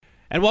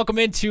And welcome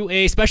into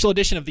a special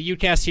edition of the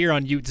UTEcast here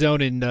on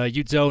UteZone and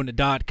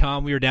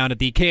UteZone.com. We are down at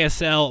the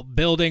KSL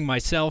building.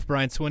 Myself,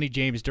 Brian Swinney,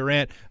 James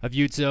Durrant of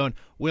UteZone,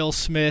 Will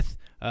Smith,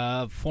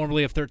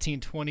 formerly of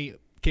 1320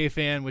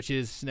 K-Fan, which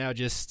is now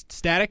just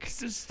static. It's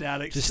just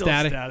static. Just still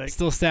static.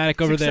 Still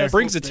static over there. It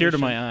brings a tear to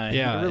my eye.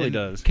 Yeah, it really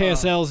does.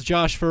 KSL's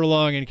Josh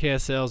Furlong and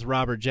KSL's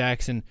Robert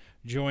Jackson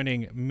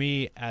joining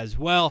me as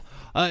well.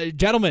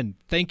 Gentlemen,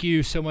 thank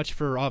you so much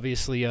for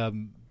obviously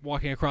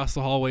walking across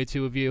the hallway,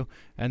 two of you,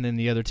 and then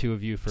the other two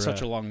of you for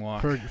such a long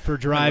walk for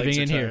driving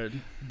in here. Tired.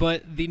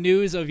 But the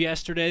news of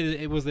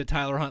yesterday, it was that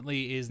Tyler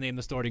Huntley is named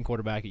the starting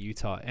quarterback at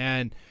Utah.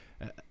 And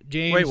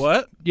James, wait,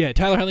 what? Yeah,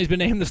 Tyler Huntley's been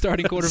named the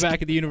starting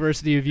quarterback at the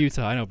University of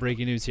Utah. I know,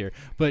 breaking news here.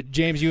 But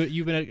James,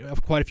 you've been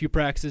at quite a few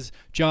practices.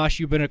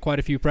 Josh, you've been at quite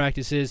a few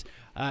practices.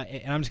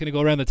 And I'm just going to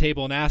go around the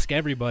table and ask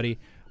everybody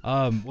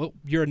what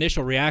your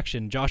initial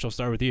reaction. Josh, I'll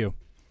start with you.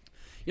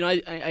 You know,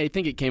 I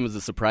think it came as a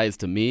surprise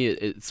to me.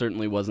 It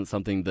certainly wasn't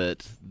something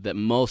that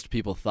most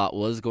people thought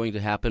was going to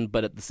happen,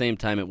 but at the same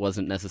time, it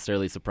wasn't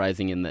necessarily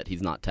surprising in that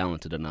he's not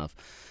talented enough.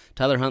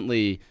 Tyler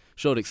Huntley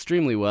showed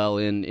extremely well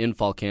in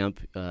fall camp.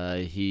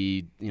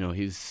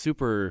 He's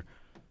super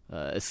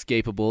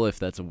escapable, if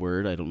that's a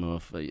word. I don't know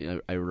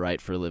if I write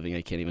for a living.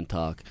 I can't even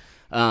talk.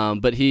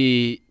 But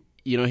he's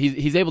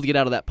able to get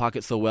out of that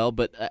pocket so well.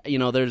 But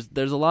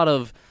there's a lot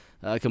of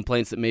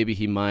complaints that maybe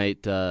he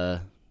might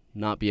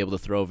not be able to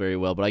throw very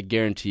well, but I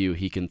guarantee you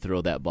he can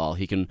throw that ball.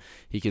 He can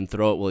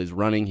throw it while he's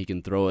running. He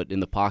can throw it in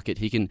the pocket.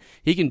 He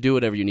can do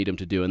whatever you need him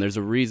to do, and there's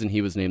a reason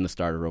he was named the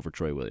starter over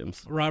Troy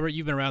Williams. Robert,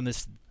 you've been around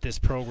this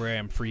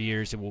program for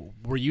years.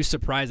 Were you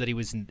surprised that he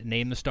was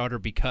named the starter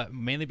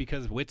mainly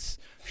because Witt's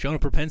shown a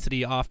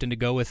propensity often to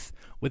go with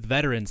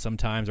veterans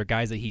sometimes or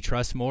guys that he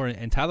trusts more,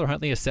 and Tyler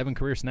Huntley has 7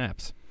 career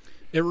snaps?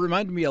 It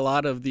reminded me a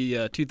lot of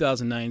the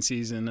 2009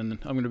 season, and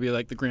I'm going to be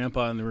like the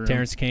grandpa in the room.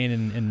 Terrence Kane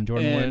and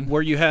Jordan Wynn.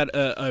 Where you had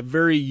a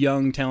very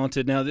young,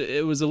 talented. Now,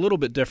 it was a little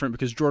bit different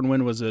because Jordan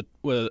Wynn was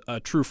a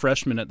true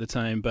freshman at the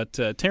time, but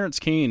Terrence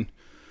Kane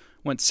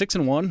went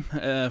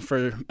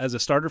 6-1 as a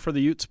starter for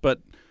the Utes, but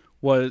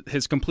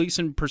his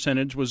completion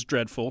percentage was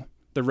dreadful.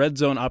 The red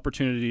zone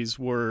opportunities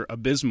were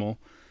abysmal,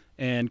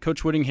 and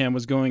Coach Whittingham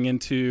was going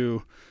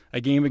into a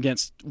game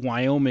against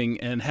Wyoming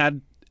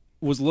and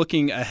was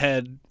looking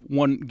ahead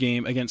one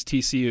game against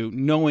TCU,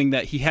 knowing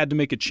that he had to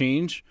make a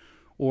change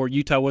or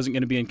Utah wasn't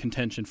going to be in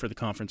contention for the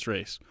conference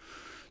race.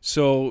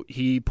 So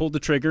he pulled the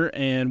trigger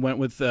and went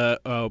with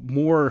a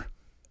more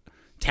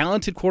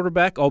talented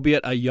quarterback,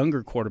 albeit a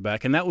younger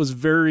quarterback. And that was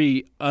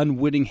very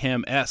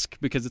un-Whittingham-esque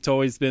because it's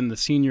always been the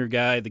senior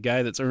guy, the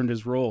guy that's earned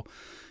his role.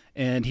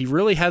 And he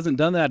really hasn't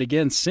done that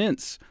again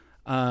since.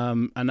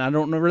 And I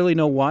don't really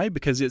know why,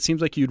 because it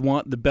seems like you'd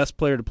want the best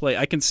player to play.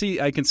 I can see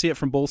it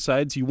from both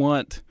sides. You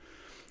want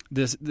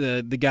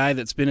the guy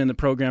that's been in the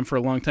program for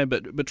a long time,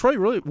 but Troy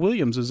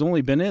Williams has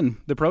only been in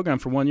the program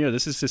for 1 year.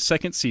 This is his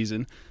second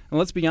season, and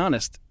let's be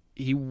honest,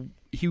 he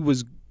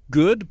was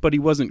good, but he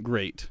wasn't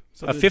great.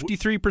 So a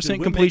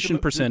 53% completion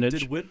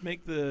percentage. Did Witt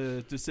make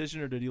the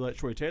decision, or did he let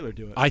Troy Taylor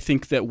do it? I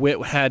think that Witt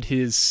had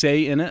his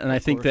say in it, and I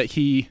think that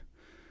he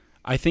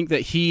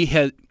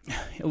had.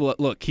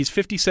 Look, he's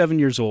 57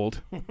 years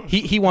old.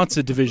 He wants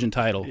a division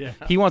title. Yeah.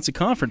 He wants a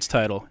conference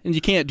title, and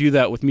you can't do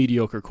that with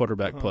mediocre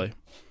quarterback play.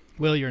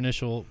 Will, your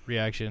initial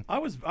reaction? I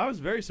was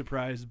very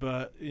surprised,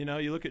 but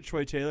you look at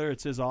Troy Taylor,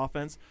 it's his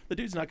offense. The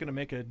dude's not going to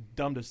make a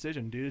dumb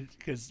decision, dude,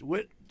 because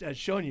Witt has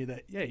shown you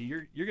that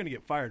you're going to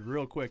get fired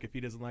real quick if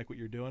he doesn't like what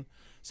you're doing.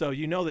 So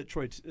you know that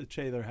Troy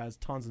Taylor has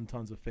tons and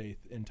tons of faith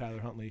in Tyler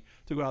Huntley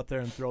to go out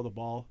there and throw the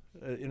ball,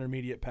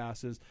 intermediate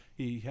passes.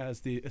 He has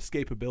the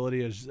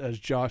escapability, as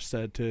Josh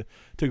said, to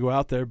go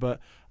out there.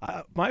 But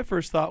my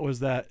first thought was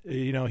that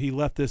he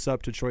left this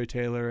up to Troy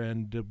Taylor,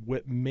 and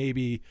Witt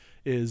maybe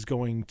is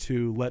going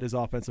to let his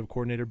offensive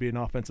coordinator be an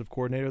offensive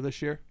coordinator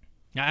this year.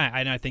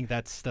 I think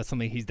that's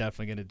something he's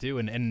definitely going to do.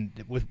 And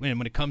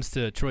when it comes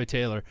to Troy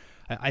Taylor,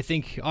 I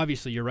think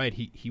obviously you're right.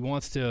 He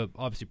wants to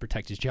obviously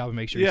protect his job and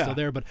make sure he's still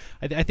there. But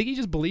I think he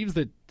just believes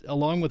that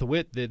along with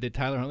Witt, that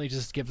Tyler Huntley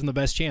just gives him the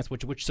best chance,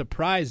 which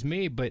surprised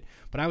me. But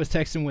I was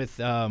texting with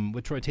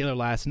Troy Taylor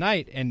last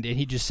night, and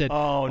he just said,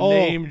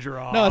 name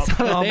drop. No, it's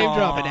not a name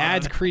drop. It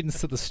adds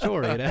credence to the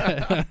story.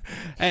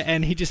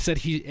 And he just said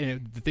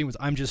the thing was,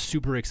 I'm just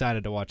super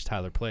excited to watch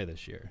Tyler play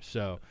this year.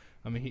 So.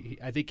 I mean,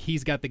 I think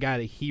he's got the guy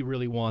that he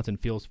really wants and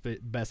feels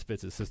best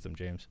fits his system,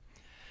 James.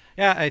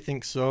 Yeah, I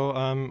think so.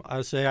 I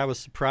would say I was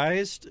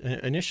surprised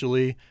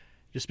initially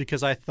just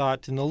because I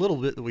thought in a little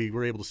bit that we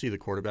were able to see the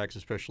quarterbacks,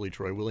 especially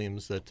Troy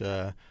Williams,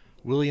 that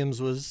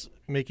Williams was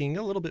making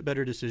a little bit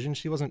better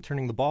decisions. He wasn't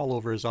turning the ball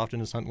over as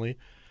often as Huntley.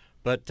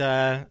 But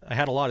I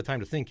had a lot of time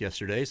to think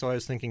yesterday, so I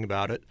was thinking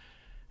about it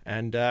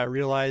and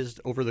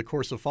realized over the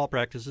course of fall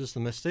practices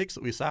the mistakes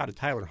that we saw out of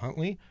Tyler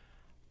Huntley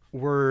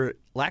were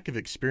lack of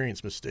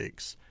experience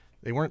mistakes.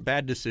 They weren't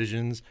bad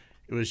decisions.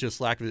 It was just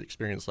lack of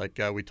experience, like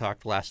we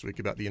talked last week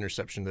about the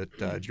interception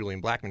that Julian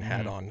Blackman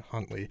had on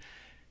Huntley.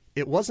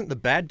 it wasn't the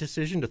bad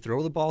decision to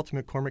throw the ball to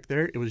McCormick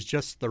there. It was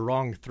just the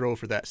wrong throw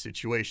for that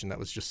situation. That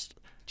was just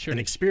an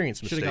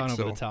experience mistake. Should have gone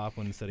over the top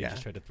when instead he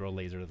just tried to throw a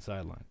laser to the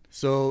sideline.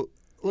 So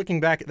looking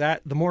back at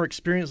that, the more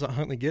experience that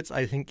Huntley gets,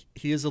 I think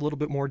he is a little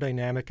bit more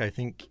dynamic. I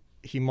think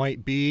he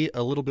might be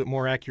a little bit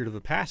more accurate of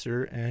a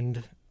passer,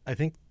 and I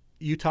think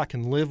Utah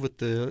can live with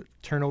the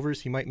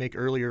turnovers he might make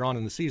earlier on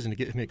in the season to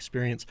get him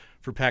experience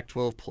for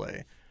Pac-12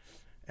 play.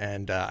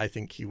 And I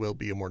think he will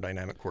be a more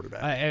dynamic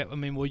quarterback. I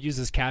mean, we'll use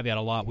this caveat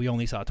a lot. We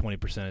only saw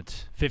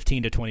 20%,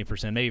 15 to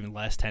 20%, maybe even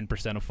less,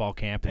 10% of fall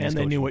camp. And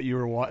they knew what you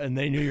were and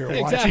they knew you were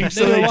exactly. watching,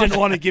 so they didn't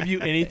want to give you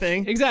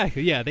anything.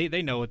 Exactly. Yeah,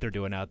 they know what they're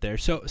doing out there.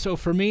 So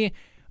for me,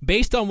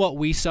 based on what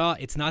we saw,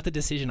 it's not the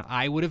decision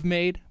I would have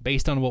made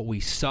based on what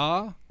we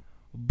saw.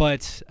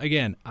 But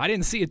again, I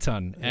didn't see a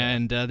ton. Yeah.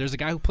 And there's a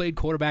guy who played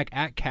quarterback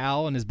at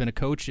Cal and has been a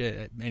coach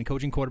and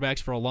coaching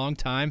quarterbacks for a long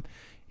time.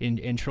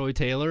 In Troy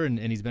Taylor, and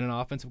he's been an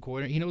offensive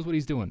coordinator. He knows what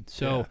he's doing.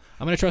 So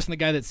I'm going to trust in the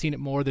guy that's seen it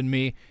more than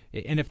me.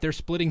 And if they're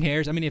splitting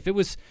hairs, I mean, if it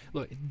was –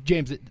 look,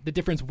 James, the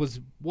difference was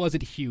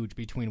it huge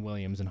between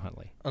Williams and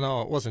Huntley? Oh,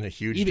 no, it wasn't a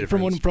huge Even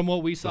difference. From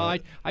what we saw,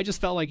 I just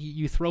felt like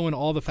you throw in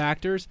all the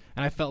factors,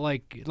 and I felt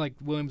like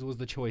Williams was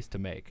the choice to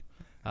make.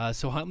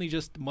 So Huntley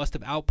just must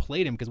have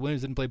outplayed him because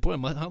Williams didn't play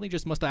point. Huntley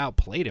just must have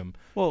outplayed him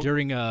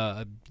during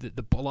a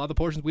lot of the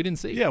portions we didn't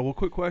see. Yeah, well,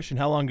 quick question.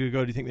 How long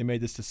ago do you think they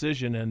made this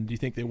decision, and do you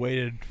think they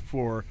waited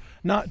for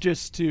not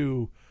just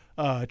to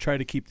try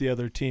to keep the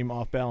other team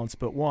off balance,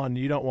 but one,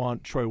 you don't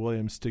want Troy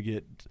Williams to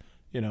get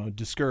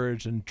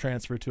discouraged and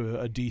transfer to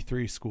a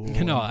D3 school.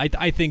 No,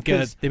 I think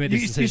they made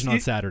this decision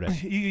on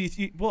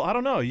Saturday. Well, I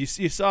don't know. You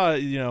saw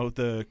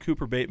the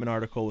Cooper Bateman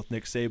article with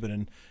Nick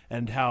Saban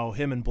and how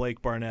him and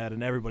Blake Barnett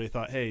and everybody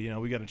thought, hey,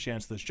 we got a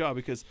chance at this job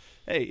because,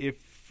 hey,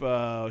 if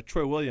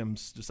Troy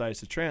Williams decides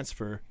to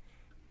transfer,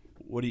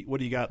 what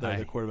do you got there at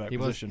the quarterback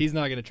position? He's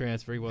not going to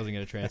transfer. He wasn't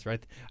going to transfer.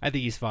 I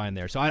think he's fine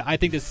there. So I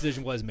think this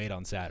decision was made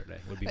on Saturday.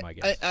 Would be my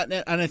guess. And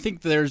I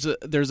think there's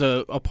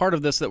a part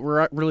of this that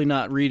we're really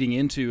not reading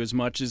into as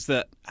much is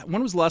that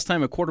when was the last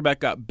time a quarterback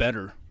got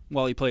better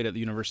while he played at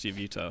the University of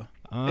Utah?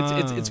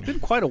 It's been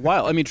quite a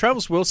while. I mean,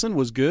 Travis Wilson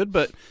was good,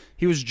 but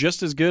he was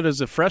just as good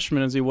as a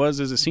freshman as he was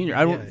as a senior.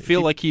 I don't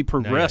feel like he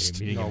progressed.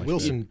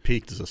 Wilson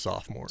peaked as a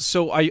sophomore.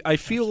 So I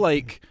feel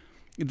like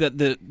that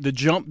the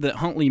jump that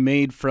Huntley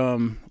made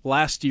from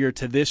last year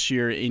to this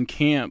year in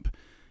camp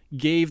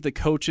gave the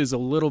coaches a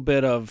little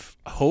bit of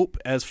hope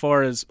as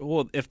far as,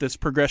 well, if this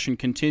progression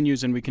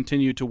continues and we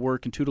continue to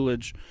work in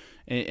tutelage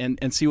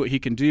and see what he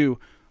can do,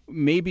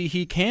 maybe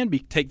he can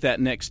take that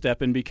next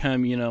step and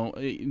become,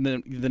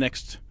 the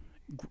next,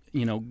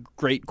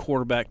 great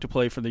quarterback to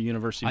play for the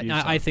University of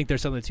Utah. I think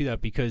there's something to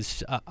that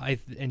because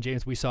and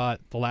James, we saw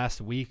it the last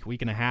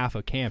week and a half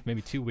of camp,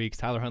 maybe 2 weeks.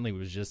 Tyler Huntley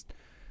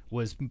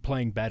was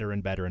playing better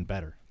and better and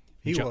better.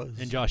 He was.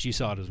 And Josh, you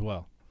saw it as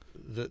well.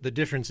 The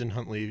difference in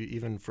Huntley,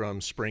 even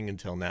from spring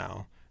until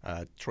now,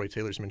 Troy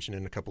Taylor's mentioned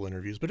in a couple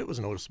interviews, but it was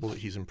noticeable that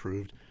he's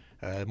improved,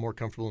 more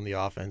comfortable in the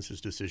offense.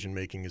 His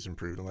decision-making is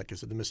improved. And like I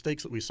said, the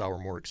mistakes that we saw were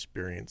more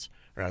experience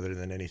rather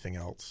than anything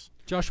else.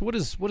 Josh, what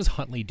does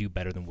Huntley do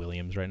better than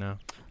Williams right now?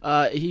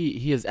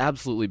 He is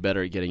absolutely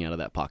better at getting out of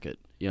that pocket.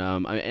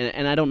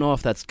 And I don't know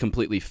if that's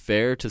completely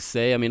fair to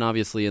say. I mean,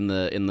 obviously in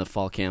the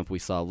fall camp we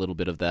saw a little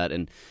bit of that,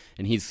 and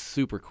he's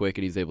super quick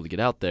and he's able to get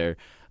out there.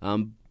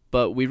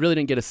 But we really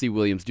didn't get to see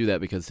Williams do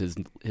that because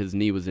his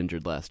knee was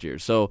injured last year.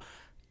 So,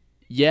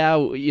 yeah,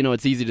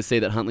 it's easy to say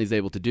that Huntley's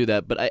able to do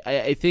that, but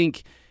I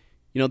think,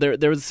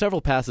 there was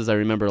several passes I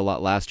remember a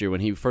lot last year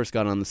when he first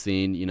got on the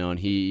scene, and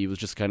he was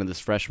just kind of this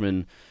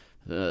freshman.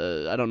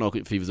 I don't know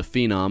if he was a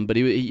phenom, but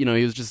he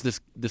was just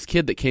this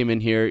kid that came in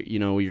here.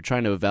 You're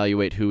trying to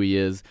evaluate who he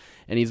is,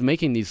 and he's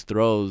making these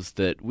throws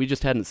that we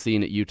just hadn't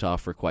seen at Utah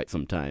for quite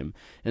some time.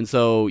 And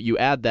so you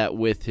add that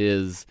with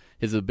his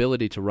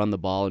ability to run the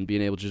ball and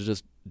being able to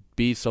just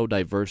be so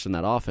diverse in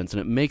that offense, and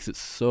it makes it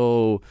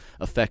so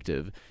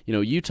effective.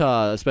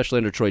 Utah, especially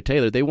under Troy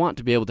Taylor, they want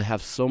to be able to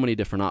have so many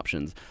different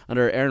options.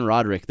 Under Aaron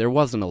Roderick, there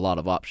wasn't a lot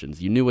of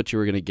options. You knew what you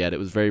were going to get. It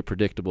was very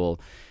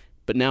predictable.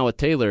 But now with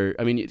Taylor,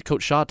 I mean,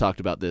 Coach Shaw talked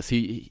about this.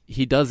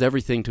 He does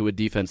everything to a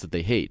defense that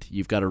they hate.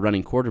 You've got a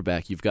running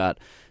quarterback. You've got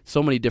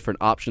so many different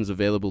options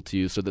available to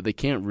you so that they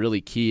can't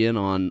really key in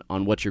on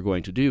what you're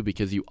going to do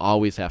because you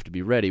always have to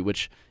be ready,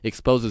 which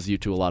exposes you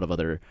to a lot of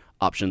other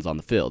options on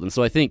the field. And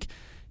so I think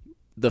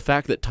the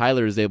fact that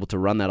Tyler is able to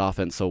run that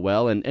offense so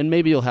well, and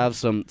maybe he'll have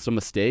some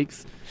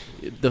mistakes,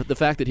 the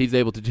fact that he's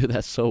able to do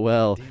that so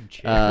well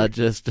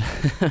just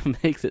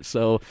makes it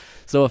so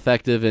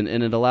effective, and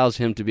it allows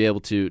him to be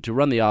able to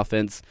run the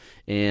offense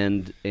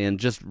and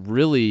just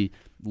really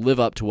live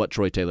up to what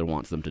Troy Taylor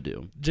wants them to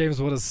do.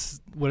 James, what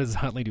does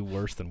Huntley do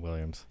worse than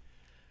Williams?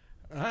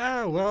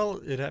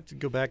 Well, it'd have to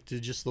go back to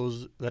just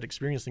that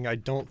experience thing. I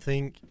don't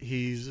think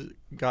he's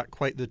got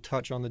quite the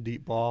touch on the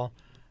deep ball.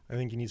 I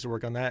think he needs to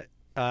work on that.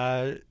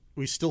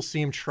 We still see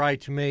him try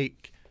to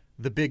make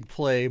the big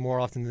play more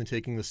often than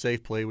taking the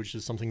safe play, which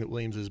is something that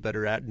Williams is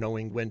better at,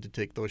 knowing when to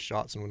take those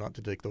shots and when not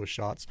to take those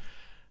shots.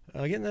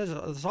 Again,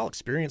 there's all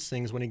experience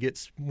things when he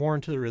gets more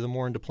into the rhythm,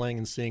 more into playing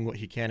and seeing what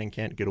he can and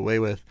can't get away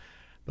with.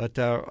 But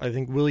I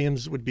think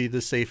Williams would be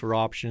the safer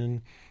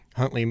option.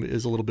 Huntley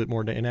is a little bit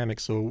more dynamic.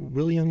 So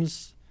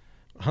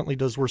Huntley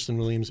does worse than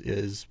Williams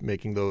is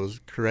making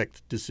those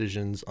correct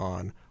decisions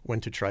on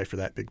when to try for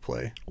that big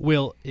play.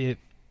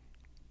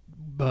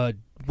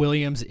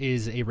 Williams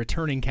is a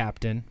returning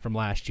captain from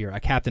last year, a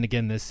captain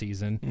again this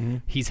season. Mm-hmm.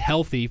 He's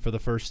healthy for the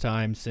first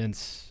time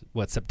since,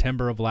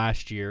 September of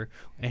last year,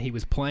 and he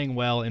was playing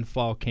well in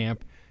fall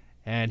camp,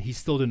 and he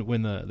still didn't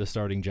win the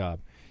starting job.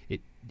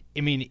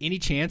 Any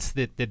chance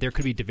that there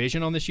could be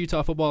division on this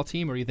Utah football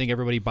team, or do you think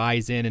everybody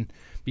buys in? And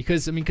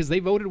because they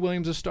voted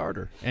Williams a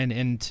starter,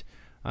 and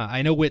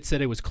I know Witt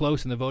said it was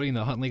close in the voting.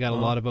 The Huntley got a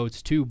lot of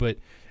votes too, but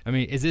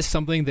is this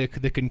something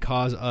that can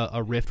cause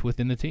a rift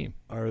within the team?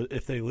 Or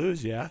if they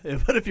lose, yeah.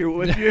 But if you're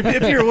winning,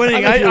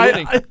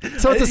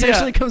 so it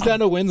essentially comes down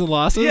to wins and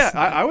losses. Yeah,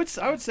 I would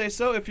say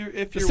so. If you're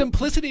the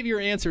simplicity of your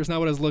answer is not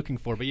what I was looking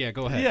for, but yeah,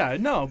 go ahead. Yeah,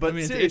 no, but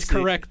it's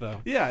correct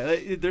though. Yeah,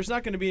 there's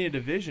not going to be any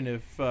division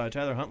if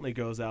Tyler Huntley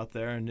goes out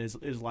there and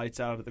is lights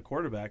out at the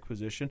quarterback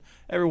position.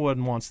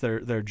 Everyone wants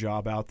their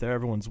job out there.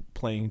 Everyone's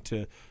playing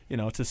to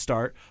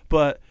start,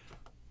 but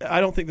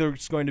I don't think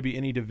there's going to be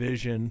any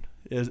division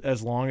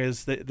as long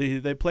as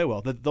they play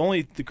well.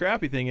 The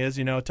crappy thing is,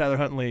 Tyler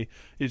Huntley,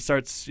 he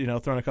starts,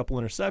 throwing a couple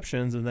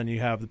interceptions, and then you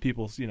have the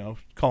people,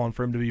 calling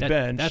for him to be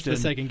benched. That's the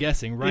second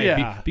guessing, right?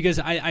 Yeah. Because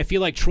I feel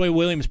like Troy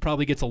Williams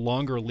probably gets a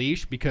longer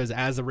leash because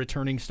as a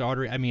returning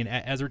starter,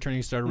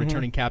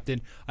 returning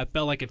captain, I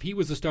felt like if he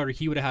was the starter,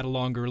 he would have had a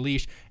longer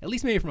leash, at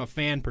least maybe from a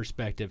fan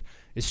perspective.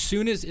 As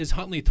soon as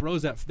Huntley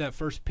throws that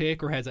first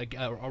pick or has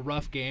a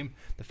rough game,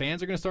 the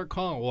fans are going to start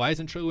calling, well, why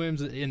isn't Troy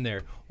Williams in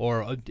there?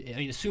 Or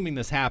assuming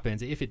this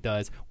happens, if it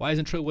does, why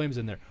isn't Troy Williams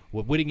in there?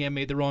 Well, Whittingham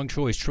made the wrong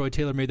choice. Troy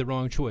Taylor made the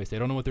wrong choice. They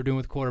don't know what they're doing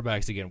with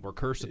quarterbacks again. We're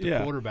cursed at the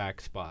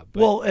quarterback spot.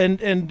 But well, and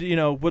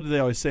what do they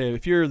always say?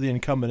 If you're the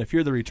incumbent, if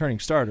you're the returning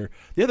starter,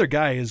 the other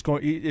guy is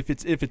going. If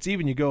it's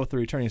even, you go with the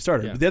returning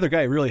starter. Yeah. But the other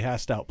guy really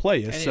has to outplay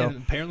you. And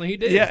apparently he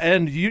did. Yeah,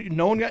 and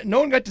no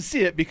one got to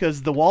see it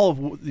because the wall of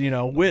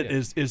Witt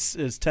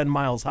is 10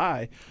 miles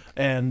high.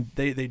 And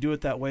they do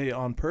it that way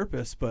on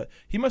purpose, but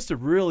he must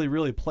have really,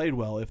 really played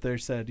well if they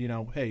said,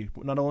 hey,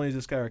 not only is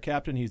this guy our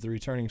captain, he's the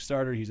returning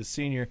starter, he's a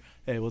senior.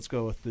 Hey, let's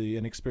go with the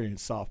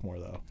inexperienced sophomore,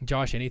 though.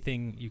 Josh,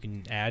 anything you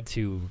can add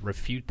to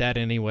refute that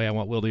in any way? I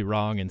want Will to be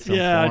wrong in some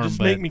form.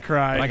 Just make me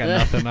cry. I got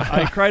nothing.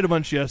 I cried a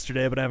bunch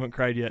yesterday, but I haven't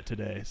cried yet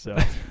today. So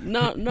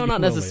no,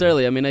 not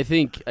necessarily. I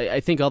think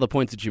all the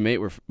points that you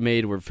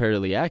made were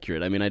fairly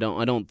accurate. I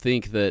don't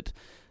think that.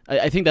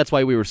 I think that's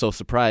why we were so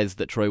surprised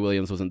that Troy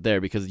Williams wasn't there,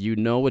 because you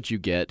know what you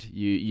get.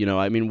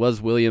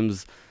 Was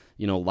Williams,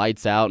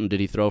 lights out, and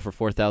did he throw for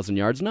 4,000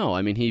 yards? No.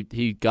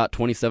 He got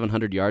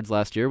 2,700 yards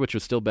last year, which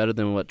was still better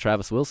than what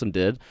Travis Wilson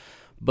did,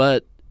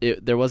 but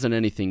there wasn't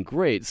anything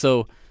great.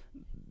 So,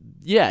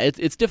 yeah,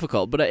 it's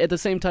difficult. But at the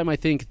same time, I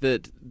think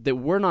that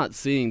we're not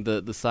seeing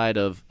the side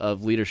of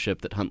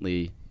leadership that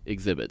Huntley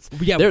exhibits.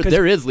 Yeah,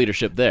 there is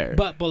leadership there,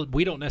 but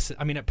we don't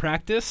necessarily. At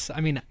practice,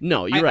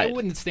 no, you're right. I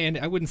wouldn't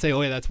say,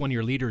 oh yeah, that's one of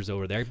your leaders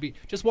over there.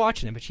 Just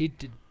watching him, but he's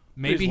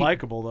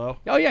likable though.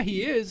 Oh yeah,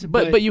 he is.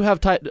 But you have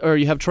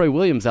Troy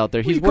Williams out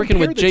there. He's working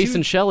with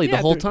Jason Shelley the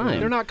whole time.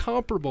 They're not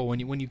comparable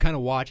when you kind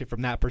of watch it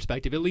from that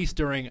perspective, at least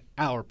during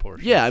our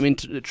portion. Yeah,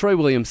 Troy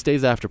Williams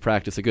stays after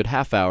practice a good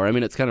half hour.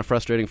 It's kind of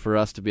frustrating for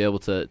us to be able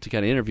to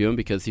kind of interview him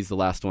because he's the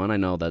last one. I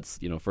know that's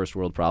first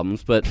world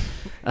problems, but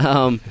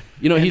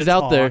he's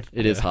out there.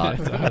 It is hot.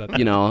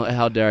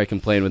 How dare I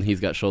complain when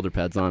he's got shoulder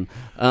pads on?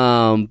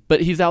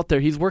 But he's out there.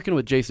 He's working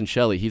with Jason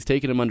Shelley. He's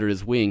taken him under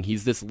his wing.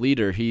 He's this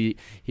leader. He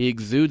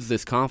exudes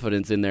this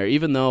confidence in there,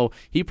 even though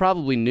he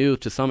probably knew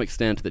to some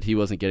extent that he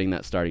wasn't getting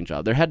that starting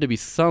job. There had to be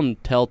some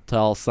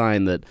telltale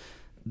sign that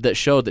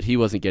showed that he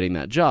wasn't getting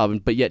that job,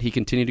 but yet he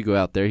continued to go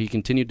out there. He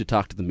continued to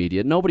talk to the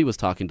media. Nobody was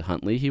talking to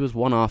Huntley. He was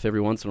one off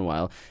every once in a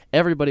while.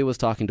 Everybody was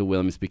talking to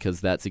Williams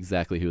because that's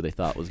exactly who they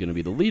thought was going to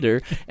be the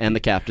leader and the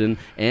captain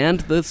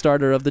and the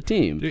starter of the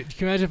team. Dude,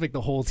 can you imagine if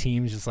the whole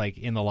team's just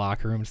in the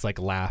locker room, just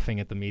laughing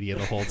at the media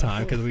the whole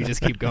time because we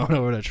just keep going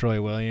over to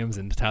Troy Williams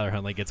and Tyler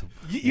Huntley gets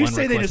You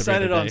say they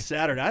decided on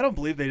Saturday. I don't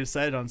believe they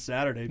decided on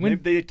Saturday.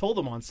 They told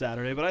them on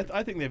Saturday, but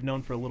I think they've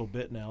known for a little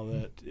bit now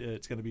that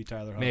it's going to be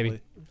Tyler Huntley.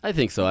 Maybe. I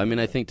think so.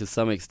 I think to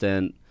some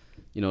extent,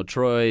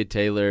 Troy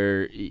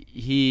Taylor,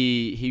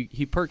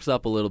 he perks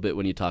up a little bit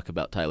when you talk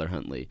about Tyler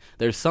Huntley.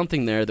 There's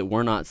something there that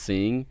we're not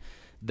seeing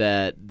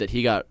that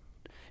he got.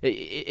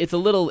 It's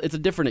a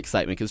different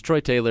excitement because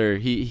Troy Taylor,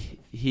 he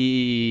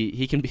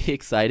can be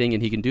exciting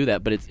and he can do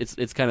that, but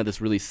it's kind of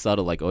this really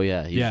subtle, oh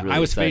yeah, he's really I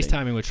was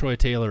exciting. FaceTiming with Troy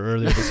Taylor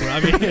earlier this week.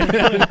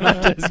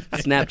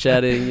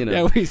 Snapchatting,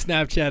 Yeah, we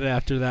Snapchatted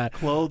after that.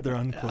 Clothed or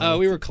unclothed?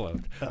 We were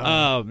clothed.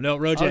 No,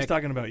 Rojack. I was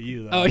talking about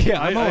you, though. Oh yeah,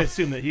 I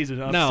assume that he's an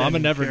No, I'm a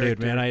never character.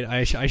 dude, man.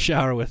 I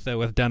shower with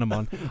denim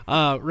on.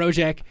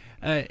 Rojack,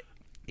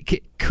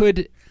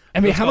 could I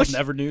mean, how much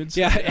never nudes?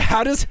 Yeah,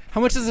 how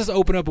much does this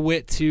open up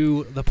Witt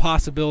to the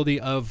possibility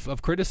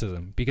of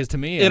criticism? Because to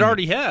me, it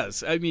already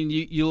has. I mean,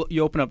 you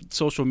open up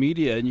social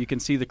media and you can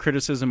see the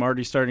criticism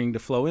already starting to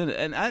flow in.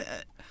 And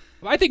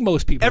I think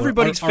most people,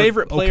 everybody's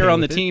favorite player okay on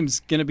the with it. team's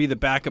going to be the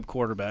backup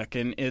quarterback,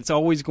 and it's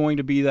always going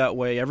to be that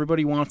way.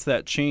 Everybody wants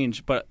that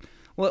change, but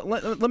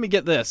let me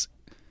get this: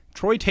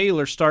 Troy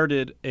Taylor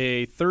started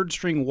a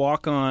third-string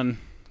walk-on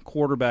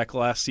quarterback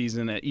last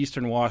season at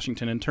Eastern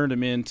Washington and turned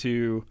him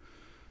into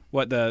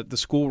the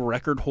school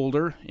record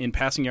holder in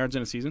passing yards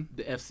in a season.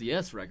 The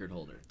FCS record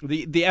holder.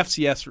 The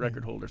FCS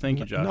record holder. Thank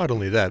you, Josh. Not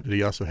only that, but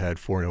he also had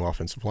 4 new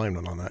offensive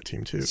linemen on that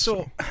team too.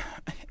 So.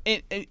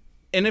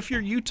 And if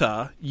you're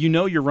Utah, you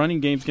know your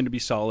running game's going to be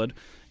solid.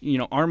 You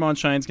know, Armand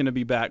Shine's going to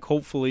be back,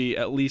 hopefully,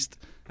 at least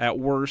at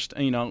worst,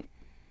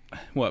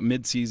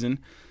 mid-season.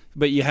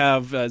 But you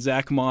have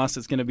Zach Moss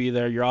that's going to be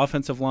there. Your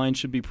offensive line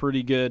should be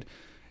pretty good.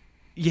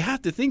 You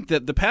have to think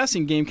that the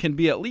passing game can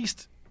be at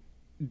least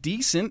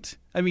decent.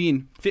 I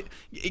mean,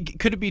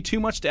 could it be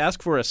too much to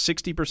ask for a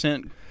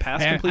 60%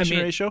 pass completion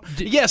ratio?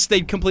 Yes,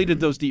 they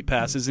completed those deep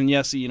passes, and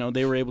yes,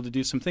 they were able to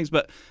do some things.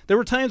 But there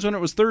were times when it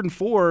was 3rd and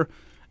 4,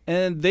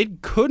 and they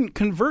couldn't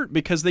convert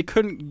because they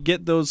couldn't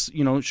get those,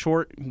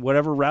 short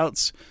whatever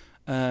routes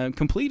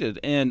completed.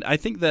 And I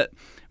think that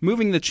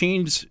moving the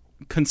chains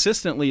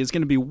consistently is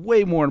going to be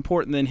way more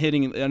important than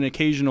hitting an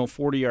occasional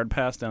 40-yard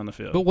pass down the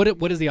field. But what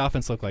does the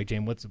offense look like,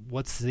 James?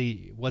 What's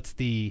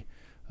the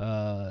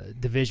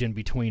division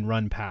between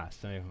run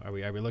pass? Are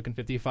we looking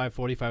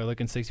 55-45? Are we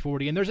looking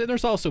 60-40? And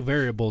there's also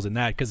variables in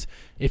that, because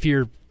if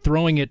you're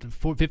throwing it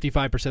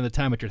 55% of the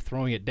time, but you're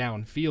throwing it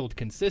downfield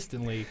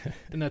consistently,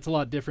 then that's a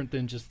lot different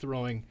than just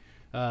throwing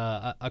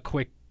a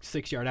quick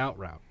 6-yard out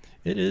route.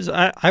 It is.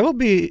 I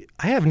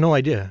have no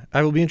idea.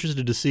 I will be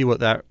interested to see what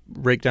that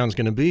breakdown is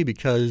going to be,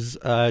 because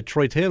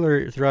Troy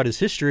Taylor, throughout his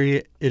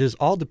history, it is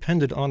all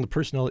dependent on the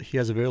personnel that he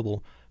has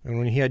available. And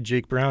when he had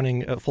Jake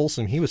Browning at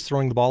Folsom, he was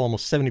throwing the ball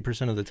almost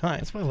 70% of the time.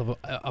 That's what I love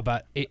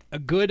about a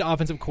good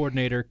offensive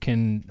coordinator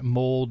can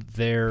mold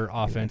their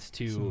offense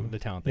to the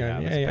talent they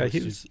have. Yeah.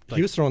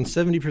 He was throwing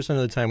 70% of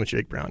the time with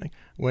Jake Browning.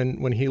 When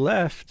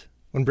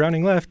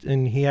Browning left,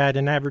 and he had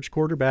an average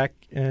quarterback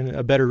and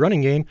a better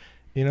running game,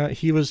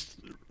 he was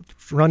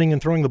running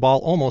and throwing the ball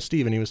almost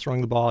even. He was throwing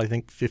the ball, I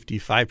think,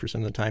 55%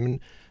 of the time. And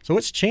so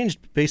it's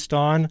changed based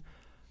on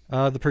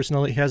the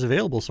personnel that he has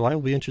available. So I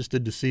will be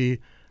interested to see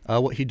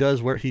what he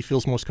does, where he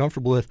feels most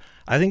comfortable with.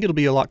 I think it'll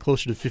be a lot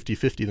closer to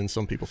 50-50 than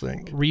some people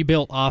think.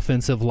 Rebuilt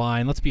offensive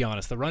line. Let's be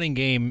honest. The running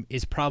game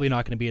is probably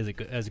not going to be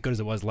as good as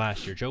it was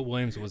last year. Joe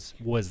Williams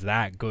was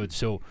that good.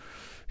 So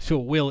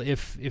Will,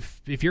 if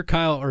you're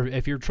Kyle, or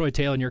if you're Troy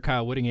Taylor and you're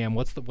Kyle Whittingham,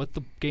 what's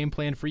the game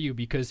plan for you?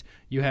 Because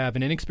you have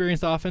an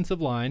inexperienced offensive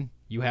line,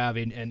 you have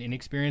an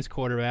inexperienced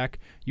quarterback,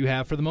 you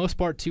have, for the most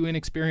part, 2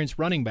 inexperienced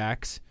running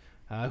backs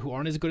who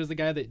aren't as good as the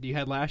guy that you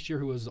had last year,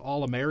 who was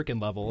All-American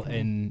level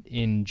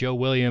in Joe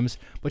Williams,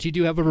 but you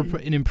do have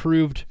an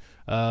improved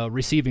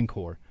receiving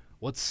core.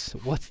 What's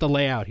the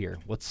layout here?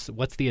 What's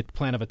the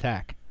plan of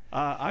attack?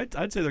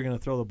 I'd say they're going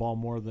to throw the ball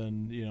more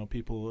than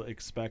people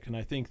expect, and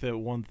I think that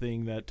one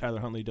thing that Tyler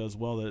Huntley does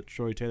well that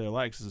Troy Taylor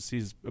likes is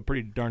he's a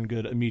pretty darn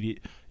good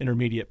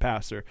intermediate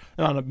passer.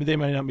 They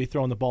might not be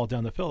throwing the ball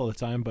down the field all the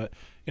time, but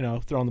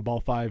throwing the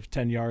ball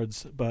 5-10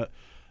 yards. But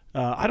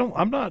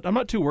I'm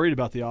not too worried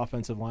about the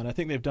offensive line. I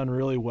think they've done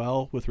really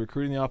well with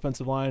recruiting the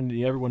offensive line.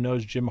 Everyone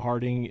knows Jim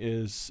Harding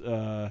is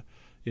a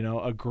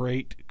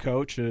great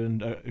coach,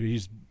 and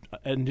he's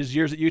in his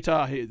years at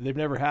Utah, they've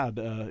never had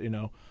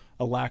a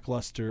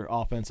lackluster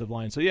offensive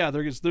line. So yeah,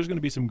 there's going to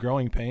be some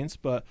growing pains,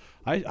 but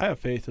I have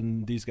faith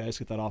in these guys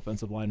to get that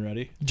offensive line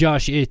ready.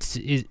 Josh, is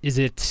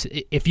it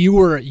if you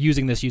were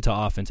using this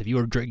Utah offense, if you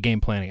were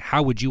game planning,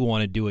 how would you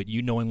want to do it?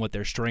 You knowing what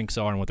their strengths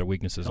are and what their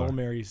weaknesses are. Hail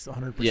Marys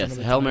 100%. Yes, of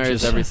the Hail time.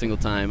 Marys every single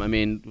time. I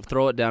mean,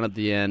 throw it down at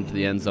the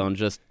end zone.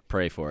 Just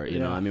pray for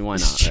it. I mean, why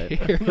not?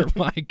 Right?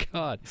 My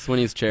God,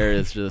 Swinney's chair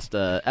is just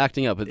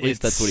acting up. At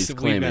least that's what he's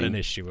claiming. We've got an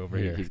issue over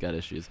here. He's got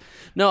issues.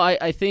 No,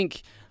 I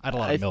think. I had a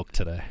lot of milk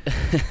today.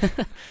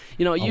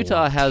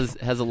 Utah has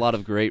a lot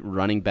of great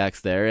running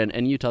backs there,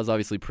 and Utah's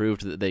obviously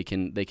proved that they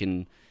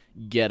can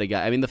get a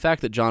guy. I mean, the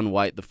fact that John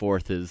White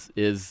IV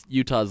is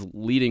Utah's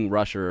leading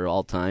rusher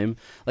all time,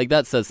 like,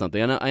 that says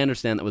something. And I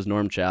understand that was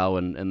Norm Chow,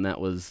 and that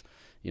was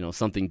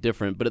something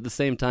different, but at the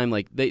same time,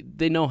 like,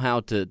 they know how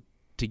to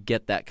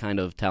get that kind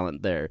of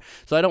talent there.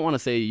 So I don't want to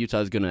say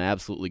Utah is going to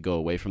absolutely go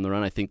away from the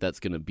run. I think that's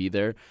going to be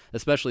there,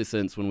 especially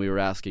since when we were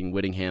asking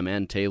Whittingham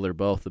and Taylor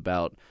both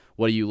about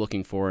what are you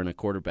looking for in a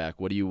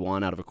quarterback, what do you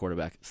want out of a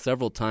quarterback,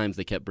 several times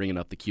they kept bringing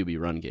up the QB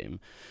run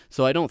game.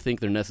 So I don't think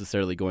they're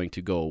necessarily going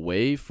to go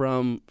away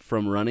from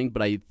running,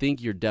 but I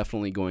think you're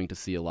definitely going to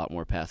see a lot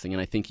more passing,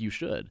 and I think you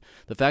should.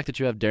 The fact that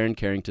you have Darren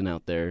Carrington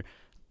out there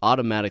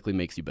automatically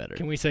makes you better.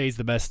 Can we say he's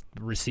the best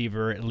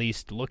receiver, at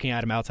least looking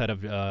at him outside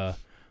of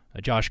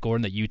Josh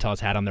Gordon that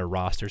Utah's had on their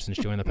roster since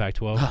joining the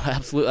Pac-12?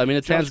 Absolutely. I mean,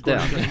 it's hands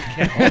down. He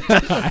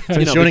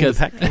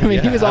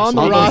was on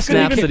the roster.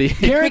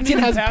 Carrington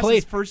has played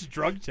his first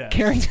drug test.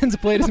 Carrington's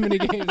played as many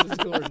games as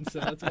Gordon, so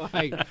that's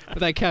why. But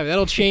that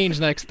that'll change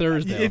next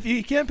Thursday. If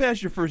you can't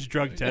pass your first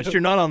drug test,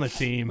 you're not on the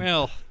team.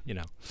 Well,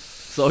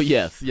 So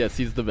yes,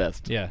 he's the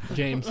best. Yeah,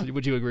 James,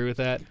 would you agree with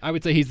that? I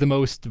would say he's the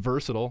most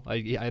versatile.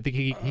 I think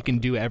he can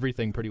do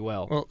everything pretty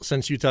well. Well,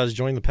 since Utah's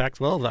joined the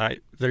Pac-12,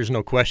 there's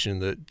no question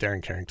that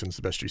Darren Carrington's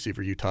the best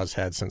receiver Utah's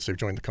had since they've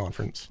joined the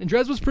conference. And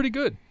Drez was pretty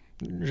good.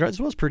 Drez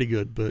was pretty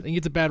good, but I think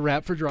it's a bad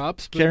rap for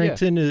drops. But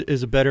Carrington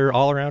is a better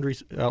all-around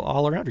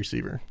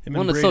receiver.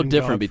 Well, it's so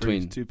different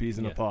between two peas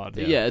in a pod.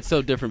 Yeah, it's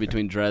so different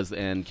between Drez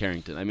and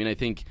Carrington. I mean, I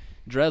think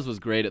Drez was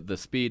great at the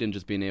speed and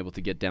just being able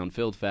to get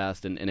downfield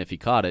fast, and if he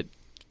caught it,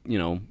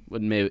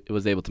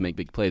 was able to make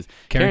big plays.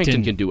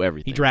 Carrington can do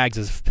everything. He drags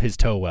his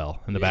toe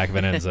well in the back of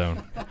an end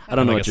zone. I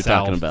don't know what you're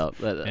talking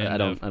about. I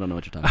don't know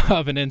what you're talking about.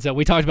 Of an end zone.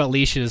 We talked about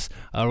leashes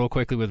real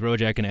quickly with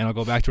Rojack, and I'll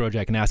go back to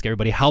Rojack and ask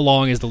everybody, how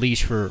long is the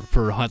leash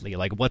for Huntley?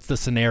 Like, what's the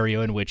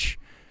scenario in which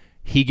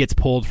he gets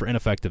pulled for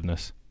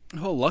ineffectiveness?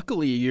 Well,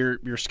 luckily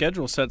your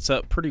schedule sets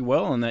up pretty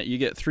well in that you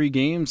get 3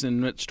 games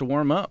in which to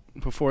warm up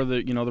before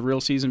the real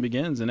season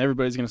begins, and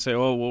everybody's going to say,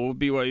 "Oh, well,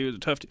 BYU is a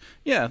tough team."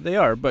 Yeah, they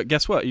are, but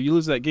guess what? You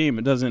lose that game,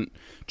 it doesn't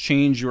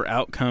change your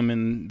outcome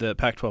in the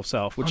Pac-12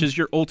 South, which is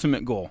your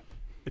ultimate goal.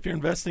 If you're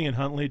investing in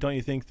Huntley, don't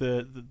you think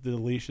the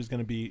leash is going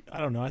to be,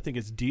 I don't know, I think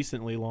it's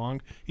decently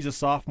long. He's a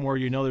sophomore.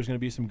 There's going to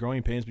be some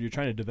growing pains, but you're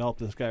trying to develop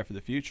this guy for the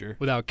future.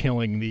 Without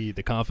killing the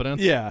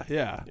confidence?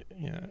 Yeah.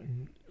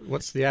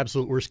 What's the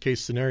absolute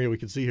worst-case scenario we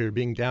could see here?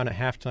 Being down at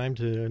halftime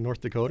to North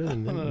Dakota,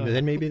 and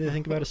then maybe they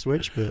think about a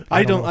switch. But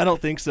I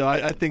don't think so.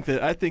 I think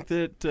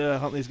that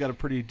Huntley's got a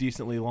pretty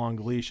decently long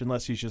leash,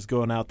 unless he's just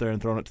going out there and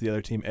throwing it to the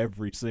other team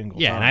every single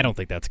time. Yeah, and I don't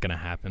think that's going to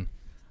happen.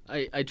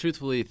 I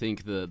truthfully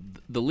think the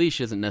leash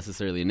isn't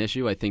necessarily an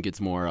issue. I think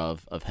it's more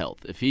of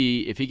health. If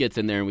he gets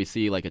in there and we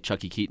see like a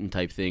Chucky Keaton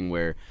type thing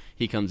where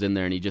he comes in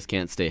there and he just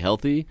can't stay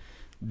healthy,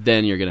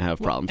 then you're going to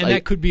have problems. And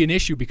that could be an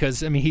issue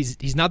because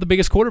he's not the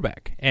biggest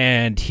quarterback,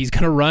 and he's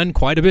going to run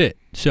quite a bit.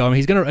 So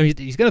he's going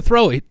to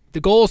throw it. The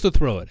goal is to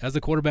throw it as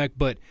the quarterback,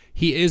 but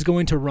he is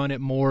going to run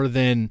it more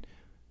than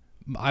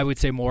I would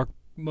say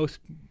most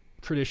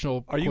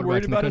traditional. Are you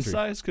worried about his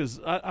size? Because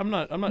I'm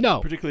not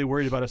particularly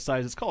worried about his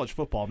size. It's college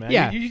football, man.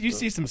 Yeah. You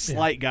see some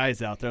slight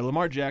guys out there.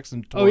 Lamar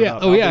Jackson.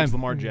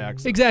 Lamar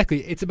Jackson.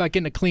 Exactly. It's about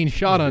getting a clean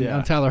shot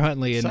on Tyler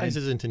Huntley. Size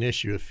isn't an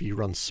issue if he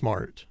runs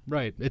smart.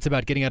 Right. It's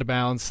about getting out of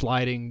bounds,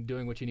 sliding,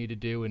 doing what you need to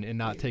do, and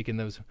not taking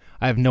those.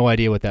 I have no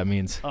idea what that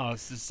means. Oh,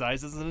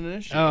 size isn't an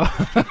issue. Oh.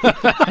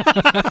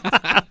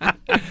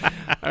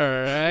 All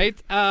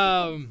right.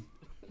 Well,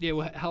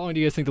 how long do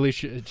you guys think the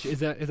leash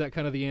is? That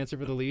kind of the answer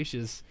for the leash?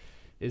 Is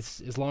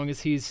as long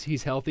as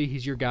he's healthy,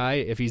 he's your guy.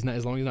 If he's not,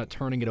 as long as he's not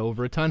turning it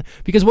over a ton.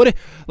 Because well,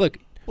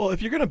 if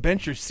you're going to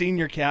bench your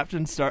senior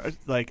captain,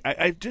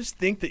 I just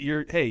think that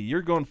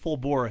you're going full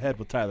bore ahead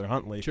with Tyler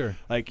Huntley. Sure.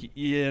 Well,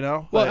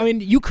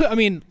 you could.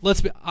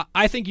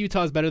 I think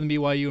Utah's better than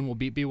BYU and will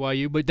beat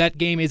BYU, but that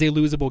game is a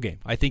losable game.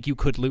 I think you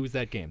could lose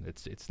that game.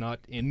 It's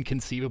not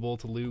inconceivable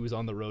to lose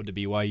on the road to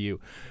BYU.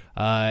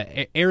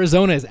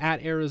 Arizona is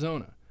at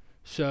Arizona.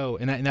 So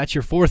and that's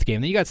your 4th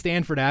game. Then you got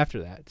Stanford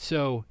after that.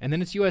 So and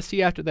then it's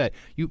USC after that.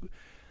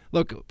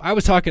 I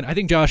was talking. I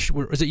think Josh,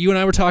 was it you and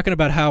I were talking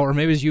about how, or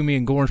maybe it was you, me,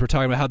 and Gorns were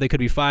talking about how they could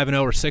be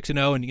 5-0 or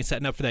 6-0, and you get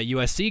setting up for that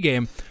USC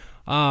game.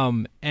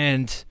 But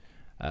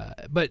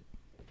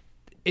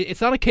it's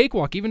not a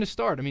cakewalk even to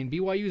start.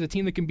 BYU is a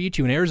team that can beat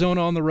you, and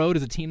Arizona on the road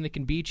is a team that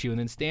can beat you, and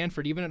then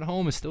Stanford, even at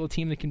home, is still a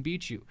team that can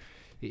beat you.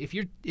 If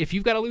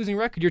you've got a losing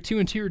record, you're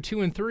 2-2 or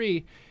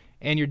 2-3,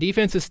 and your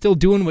defense is still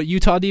doing what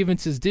Utah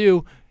defenses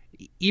do.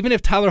 Even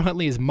if Tyler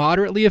Huntley is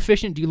moderately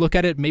efficient, do you look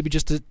at it maybe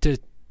just to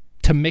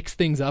mix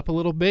things up a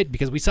little bit?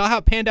 Because we saw how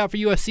it panned out for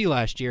USC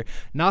last year.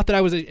 Not that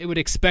I would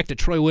expect a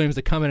Troy Williams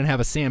to come in and have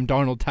a Sam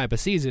Darnold type of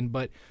season,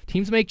 but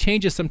teams make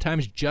changes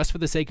sometimes just for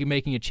the sake of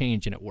making a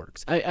change, and it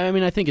works.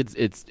 I think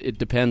it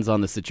depends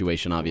on the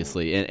situation,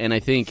 obviously, and I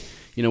think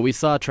we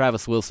saw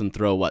Travis Wilson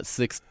throw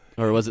 6.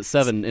 Or was it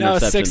 7 interceptions? No,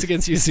 6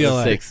 against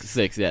UCLA.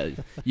 6, yeah.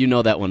 You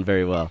know that one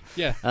very well.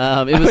 Yeah.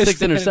 It was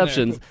 6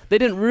 interceptions. They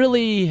didn't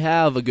really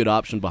have a good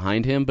option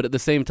behind him, but at the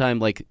same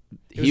time, it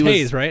was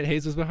Hayes, right?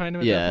 Hayes was behind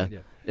him at that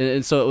point? Yeah.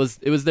 And so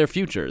it was their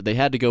future. They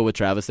had to go with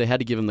Travis. They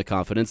had to give him the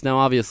confidence. Now,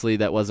 obviously,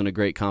 that wasn't a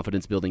great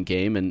confidence-building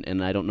game,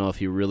 and I don't know if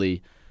he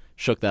really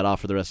shook that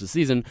off for the rest of the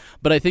season.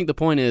 But I think the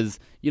point is,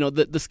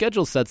 the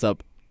schedule sets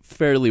up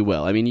fairly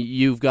well.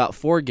 You've got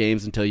 4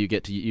 games until you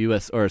get to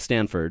US or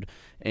Stanford,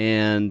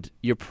 and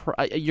you're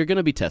going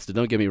to be tested.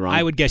 Don't get me wrong.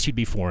 I would guess you'd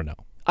be 4-0.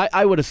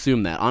 I would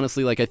assume that,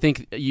 honestly. I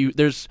think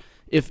there's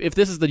if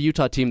this is the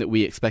Utah team that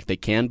we expect they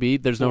can be,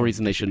 there's no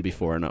reason they shouldn't be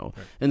 4-0. Right.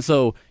 And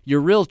so your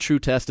real true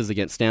test is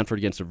against Stanford,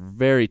 against a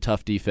very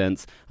tough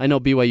defense. I know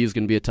BYU is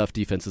going to be a tough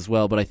defense as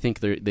well, but I think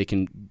they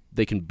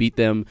can beat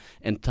them,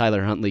 and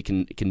Tyler Huntley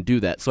can do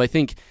that. So I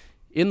think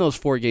in those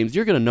 4 games,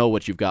 you're going to know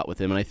what you've got with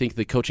him, and I think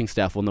the coaching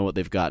staff will know what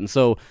they've got. And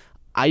so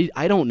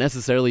I don't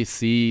necessarily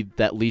see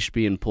that leash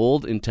being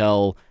pulled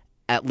until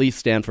at least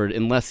Stanford,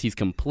 unless he's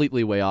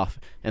completely way off.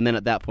 And then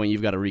at that point,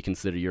 you've got to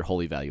reconsider your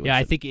whole evaluation. Yeah,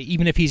 I think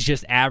even if he's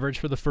just average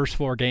for the first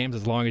 4 games,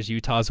 as long as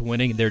Utah's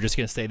winning, they're just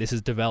going to say this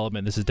is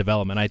development, this is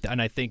development.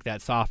 And I think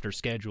that softer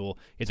schedule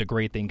is a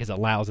great thing because it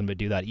allows them to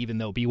do that. Even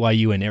though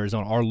BYU and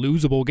Arizona are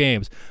losable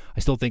games, I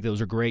still think those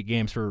are great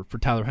games for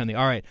Tyler Huntley.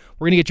 All right,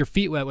 we're going to get your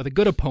feet wet with a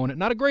good opponent.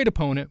 Not a great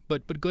opponent,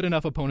 but good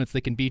enough opponents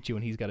that can beat you,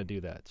 and he's got to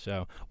do that.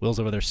 So Will's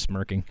over there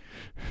smirking.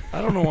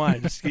 I don't know why.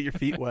 Just get your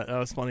feet wet. That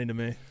was funny to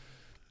me.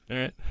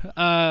 All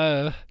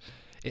right.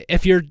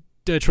 If you're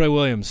Troy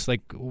Williams,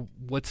 like,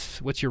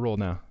 what's your role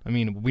now? I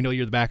mean, we know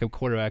you're the backup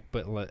quarterback,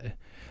 but like,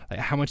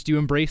 how much do you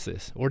embrace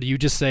this, or do you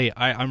just say,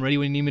 "I'm ready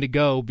when you need me to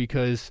go,"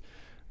 because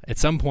at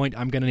some point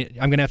I'm gonna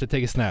have to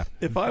take a snap?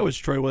 If I was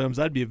Troy Williams,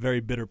 I'd be a very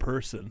bitter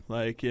person.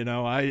 Like,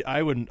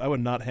 I would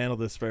not handle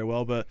this very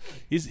well. But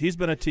he's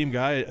been a team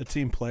guy, a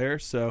team player.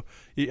 So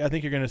I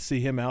think you're going to see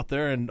him out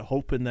there and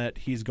hoping that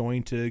he's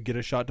going to get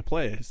a shot to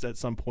play at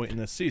some point in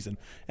this season.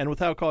 And with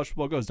how college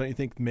football goes, don't you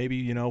think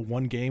maybe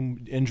one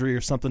game injury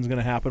or something's going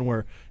to happen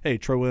where, hey,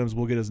 Troy Williams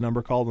will get his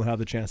number called and have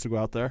the chance to go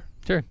out there?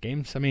 Sure,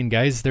 games. I mean,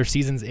 guys, their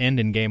seasons end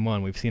in game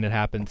 1. We've seen it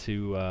happen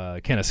to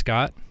Kenneth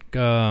Scott.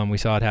 We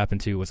saw it happen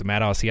to, was it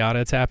Matt Asiata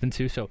it's happened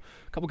to? So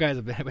a couple guys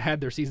have had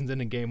their seasons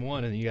end in game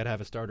 1, and you got to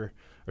have a starter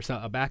or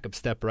a backup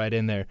step right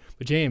in there.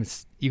 But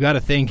James, you got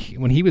to think,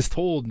 when he was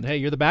told, hey,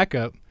 you're the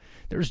backup,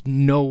 there's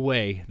no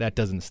way that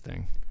doesn't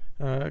sting.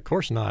 Of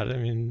course not. I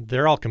mean,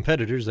 they're all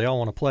competitors. They all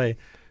want to play.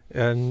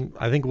 And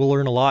I think we'll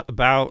learn a lot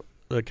about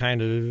the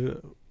kind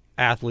of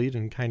athlete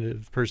and kind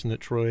of person that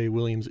Troy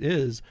Williams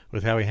is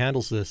with how he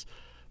handles this.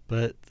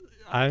 But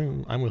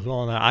I'm with Will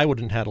on that. I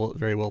wouldn't handle it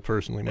very well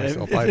personally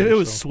myself. If it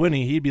was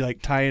Swinney, he'd be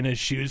like tying his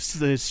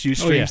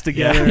shoestrings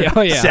together,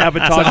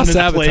 sabotaging his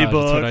playbook.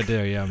 That's what I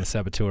do. Yeah, I'm a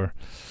saboteur.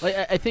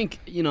 I think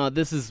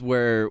this is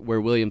where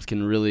Williams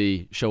can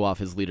really show off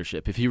his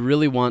leadership. If he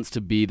really wants to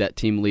be that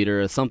team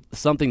leader,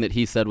 something that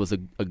he said was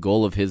a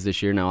goal of his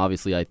this year. Now,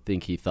 obviously, I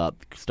think he thought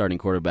starting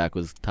quarterback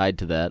was tied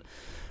to that.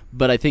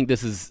 But I think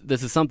this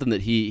is something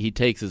that he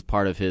takes as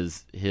part of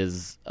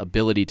his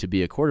ability to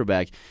be a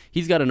quarterback.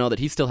 He's got to know that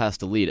he still has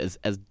to lead.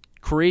 As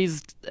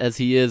crazed as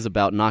he is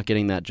about not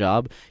getting that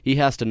job, he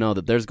has to know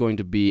that there's going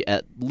to be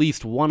at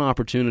least one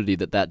opportunity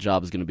that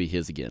job is going to be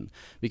his again.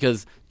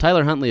 Because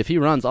Tyler Huntley, if he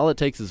runs, all it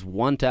takes is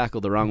one tackle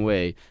the wrong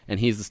way,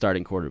 and he's the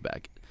starting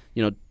quarterback.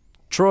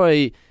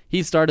 Troy,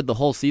 he started the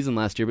whole season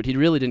last year, but he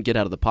really didn't get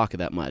out of the pocket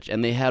that much.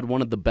 And they had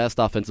one of the best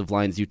offensive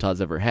lines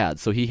Utah's ever had.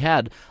 So he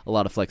had a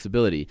lot of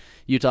flexibility.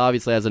 Utah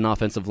obviously has an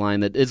offensive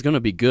line that is going to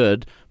be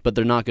good, but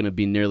they're not going to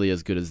be nearly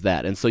as good as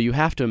that. And so you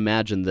have to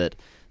imagine that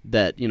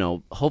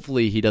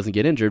hopefully he doesn't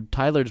get injured.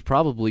 Tyler's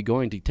probably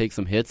going to take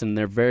some hits, and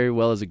there very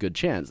well is a good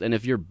chance. And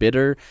if you're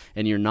bitter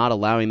and you're not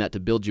allowing that to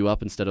build you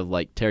up instead of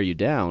like tear you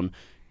down,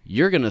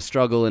 you're going to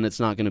struggle, and it's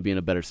not going to be in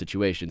a better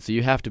situation. So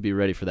you have to be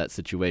ready for that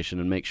situation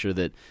and make sure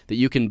that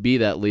you can be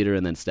that leader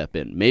and then step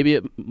in. Maybe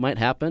it might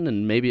happen,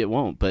 and maybe it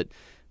won't, but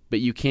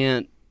you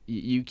can't.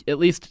 You at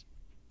least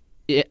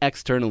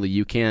externally,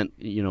 you can't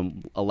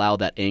allow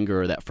that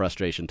anger or that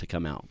frustration to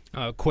come out.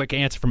 A quick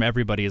answer from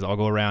everybody is I'll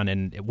go around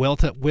and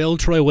will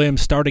Troy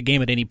Williams start a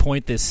game at any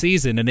point this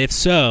season, and if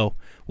so,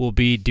 will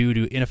be due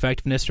to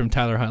ineffectiveness from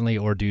Tyler Huntley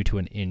or due to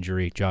an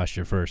injury? Josh,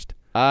 you're first.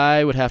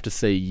 I would have to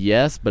say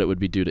yes, but it would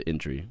be due to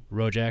injury.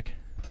 Rojack?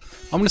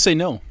 I'm going to say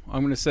no.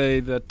 I'm going to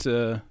say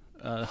that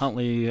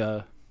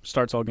Huntley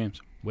starts all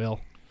games. Will?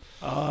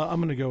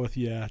 I'm going to go with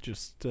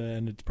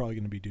and it's probably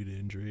going to be due to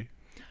injury.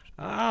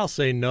 I'll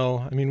say no.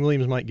 I mean,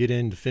 Williams might get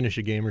in to finish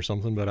a game or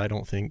something, but I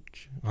don't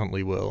think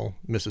Huntley will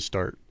miss a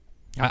start.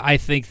 I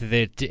think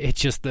that it's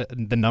just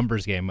the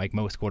numbers game. Like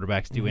most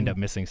quarterbacks do end up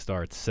missing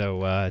starts.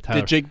 So Tyler,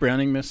 did Jake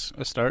Browning miss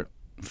a start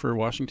for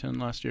Washington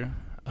last year?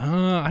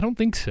 I don't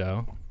think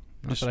so.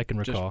 Not that I can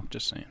recall.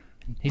 Just saying.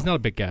 He's not a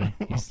big guy.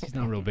 He's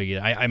not real big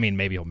either. I mean,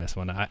 maybe he'll miss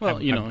one. I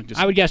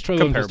would guess Troy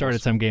Williams will start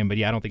at some game, but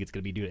I don't think it's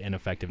going to be due to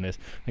ineffectiveness.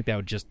 I think that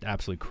would just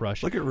absolutely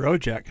crush. Look at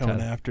Rojack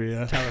coming after you.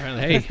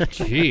 Hey,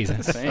 jeez,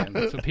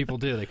 that's what people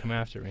do. They come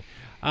after me.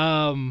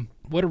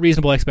 What are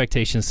reasonable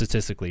expectations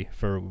statistically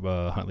for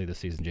Huntley this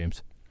season,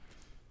 James?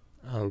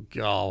 Oh,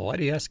 God, why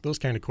do you ask those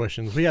kind of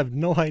questions? We have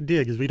no idea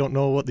because we don't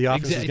know what the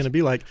offense is going to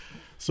be like.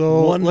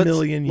 So 1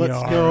 million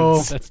yards. Go,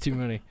 that's too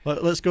many.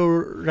 Let's go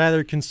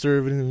rather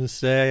conservative and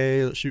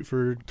say let's shoot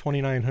for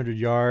 2,900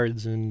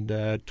 yards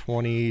and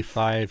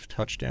 25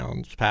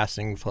 touchdowns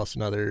passing plus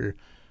another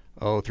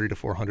 300 to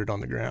 400 on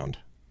the ground.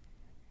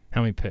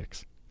 How many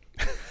picks?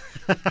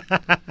 Let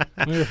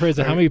me rephrase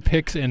it. How many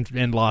picks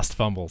and lost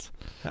fumbles?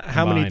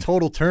 How many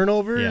total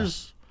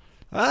turnovers?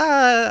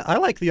 Yeah. I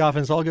like the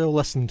offense. I'll go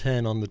less than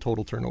 10 on the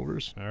total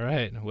turnovers. All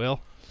right,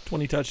 Will?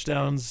 20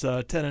 touchdowns,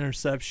 10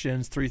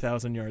 interceptions,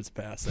 3,000 yards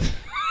passing.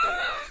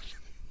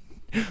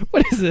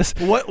 What is this?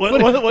 What's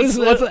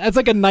that's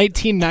like a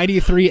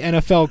 1993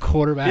 NFL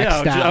quarterback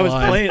stat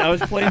line. I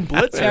was playing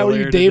blitz Are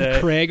earlier you Dave today.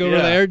 Craig over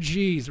there?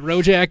 Jeez.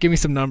 Rojack, give me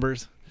some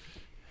numbers.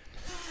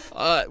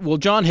 Well,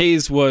 John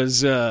Hayes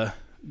was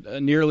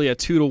nearly a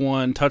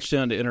 2-to-1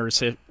 touchdown to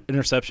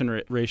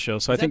interception ratio.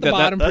 So I think the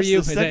bottom for you.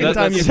 That's the second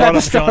time you brought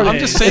up John. I'm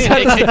just saying.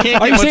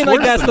 Are you saying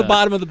like that's the that?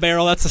 bottom of the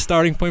barrel? That's the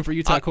starting point for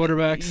Utah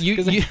quarterbacks?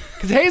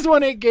 Because Hayes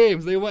won 8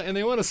 games. They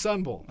won a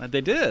Sun Bowl.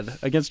 They did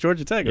against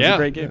Georgia Tech. It was a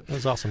great game. It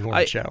was awesome.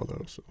 Norman Chow,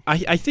 though. So.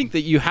 I think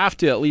that you have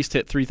to at least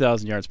hit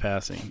 3,000 yards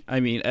passing. I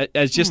mean,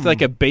 as just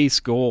like a base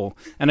goal.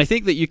 And I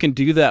think that you can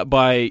do that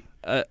by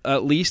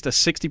at least a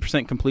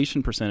 60%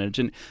 completion percentage.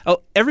 And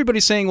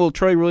everybody's saying, well,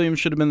 Troy Williams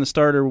should have been the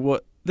starter.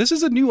 What? This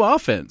is a new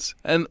offense.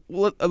 And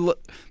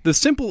the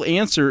simple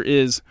answer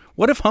is,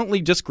 what if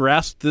Huntley just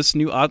grasped this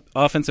new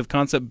offensive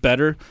concept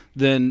better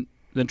than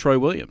Troy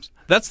Williams?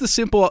 That's the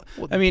simple.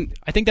 I mean,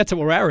 I think that's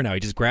what we're at right now. He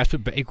just grasps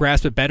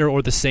it better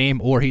or the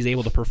same, or he's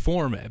able to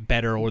perform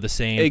better or the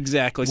same.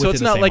 Exactly. So it's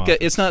not like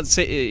it's not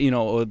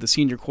the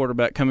senior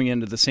quarterback coming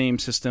into the same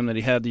system that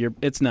he had the year.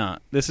 It's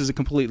not. This is a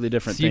completely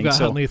different thing. You've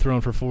got Huntley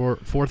throwing for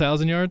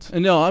 4,000 yards.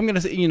 No, I'm going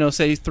to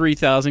say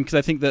 3,000 because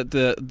I think that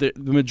the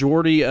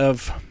majority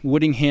of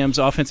Whittingham's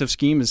offensive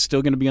scheme is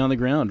still going to be on the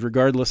ground,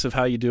 regardless of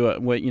how you do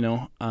it. What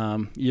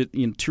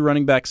 2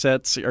 running back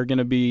sets are going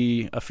to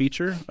be a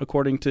feature,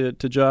 according to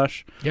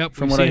Josh. Yep.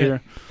 From what I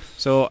hear.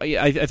 So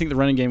I think the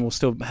running game will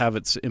still have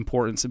its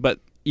importance. But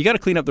you got to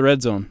clean up the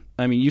red zone.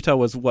 I mean, Utah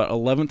was,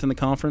 11th in the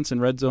conference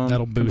in red zone?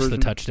 That'll boost the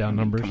touchdown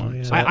numbers.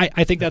 Yeah.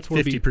 I think that's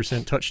where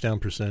 50% touchdown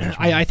percentage.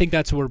 I think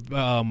that's where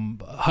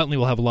Huntley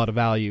will have a lot of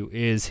value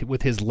is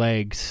with his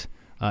legs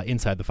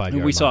inside the 5-yard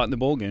line. We saw it in the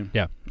bowl game.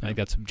 Yeah. I think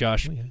that's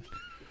Josh.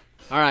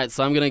 All right,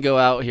 so I'm going to go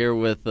out here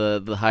with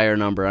the higher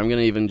number. I'm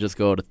going to even just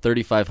go to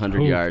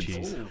 3,500 yards.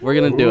 Geez. We're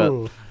going to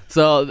do it.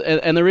 So,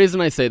 and the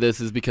reason I say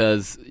this is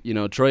because,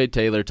 Troy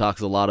Taylor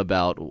talks a lot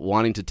about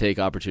wanting to take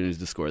opportunities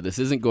to score. This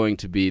isn't going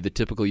to be the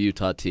typical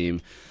Utah team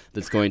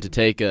that's going to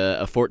take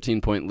a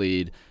 14-point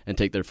lead and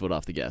take their foot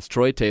off the gas.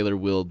 Troy Taylor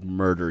will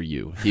murder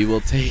you. He will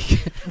take...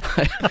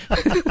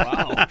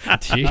 Wow.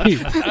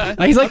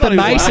 Jeez. He's like the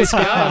nicest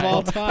guy of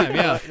all time.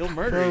 Yeah. He'll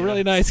murder you. A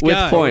really nice with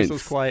guy. Points.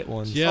 Those quiet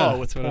ones. Yeah,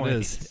 with that's what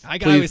points. it is. I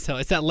always tell.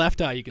 It's that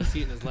left eye. You can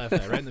see it in his left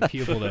eye, right in the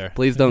pupil there.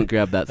 Please don't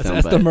grab that soundbite.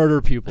 That's the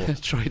murder pupil.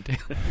 Troy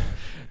Taylor.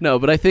 No,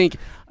 but I think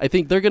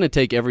they're going to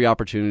take every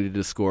opportunity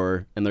to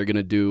score, and they're going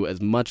to do as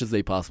much as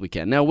they possibly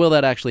can. Now, will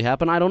that actually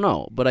happen? I don't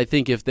know. But I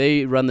think if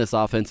they run this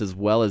offense as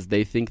well as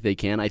they think they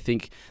can, I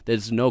think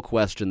there's no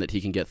question that he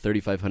can get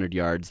 3,500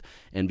 yards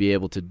and be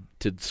able to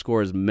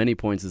score as many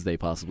points as they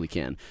possibly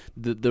can.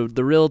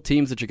 The real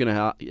teams that you're going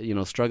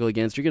to struggle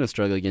against, you're going to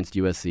struggle against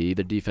USC.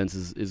 Their defense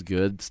is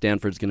good.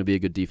 Stanford's going to be a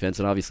good defense,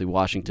 and obviously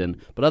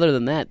Washington. But other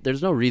than that,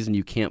 there's no reason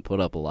you can't put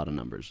up a lot of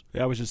numbers.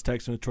 Yeah, I was just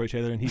texting with Troy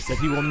Taylor, and he said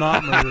he will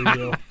not murder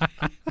you.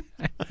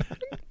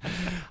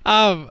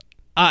 I'm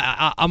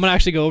going to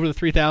actually go over the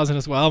 3,000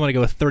 as well. I'm going to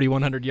go with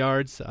 3,100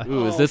 yards.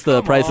 Ooh, is this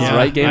the Price is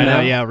Right game I know,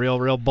 now? yeah,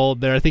 real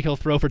bold there. I think he'll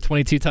throw for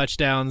 22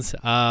 touchdowns,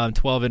 12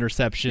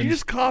 interceptions. You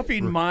just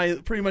copied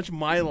pretty much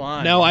my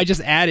line. No, I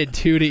just added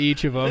 2 to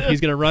each of them.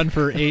 He's going to run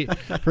for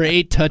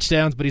 8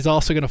 touchdowns, but he's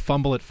also going to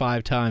fumble it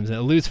 5 times. And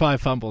he'll lose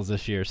 5 fumbles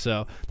this year,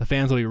 so the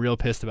fans will be real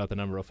pissed about the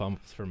number of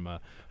fumbles from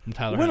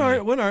Tyler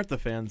Huntley. When aren't the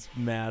fans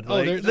mad?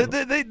 Oh, they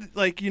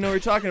we're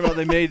talking about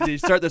they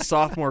start the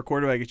sophomore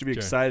quarterback. You should be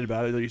excited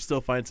about it. You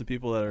still find some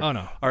people that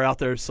are out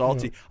there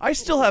salty. No. I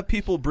still have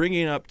people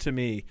bringing up to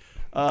me.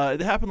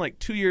 It happened like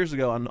 2 years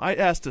ago, and I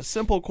asked a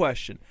simple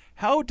question.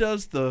 How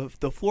does the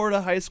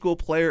Florida High School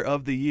Player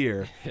of the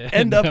Year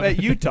end up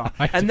at Utah?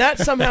 And that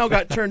somehow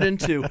got turned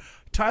into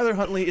Tyler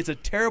Huntley is a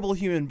terrible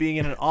human being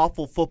and an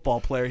awful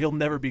football player. He'll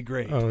never be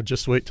great. Oh,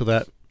 just wait till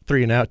that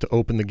 3 and out to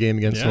open the game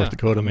against North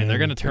Dakota. I mean, they're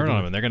going to turn on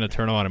him, and they're going to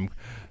turn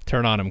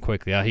on him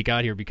quickly. He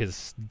got here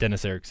because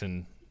Dennis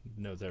Erickson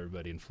knows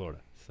everybody in Florida,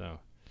 so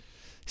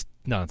he's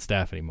not on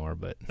staff anymore.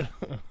 But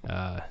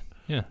but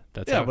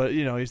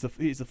he's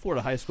the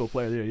Florida high school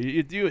player. There,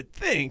 you would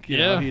think he'd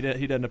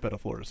end up at a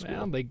Florida school.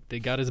 Well, they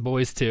got his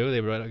boys too.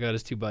 They got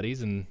his 2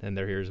 buddies, and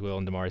they're here as well.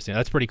 And Demarius,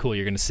 that's pretty cool.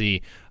 You're going to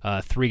see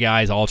 3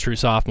 guys, all true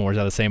sophomores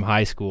out of the same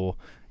high school,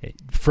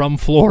 from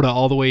Florida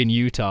all the way in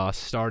Utah,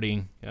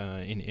 starting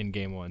in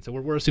game 1. So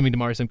we're assuming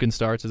Demarius Simpkins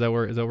starts. Is that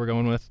what we're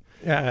going with?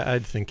 Yeah, I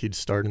think he'd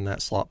start in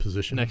that slot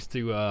position next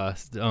to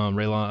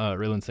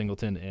Raylan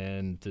Singleton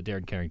and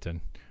Darren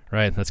Carrington.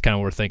 Right, that's kind of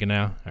what we're thinking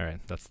now. All right,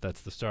 that's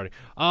the starting.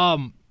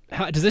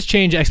 Does this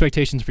change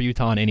expectations for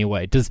Utah in any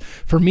way?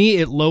 For me,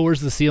 it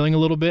lowers the ceiling a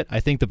little bit. I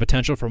think the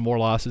potential for more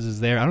losses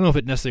is there. I don't know if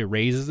it necessarily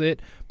raises it,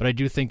 but I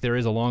do think there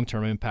is a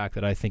long-term impact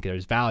that I think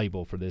is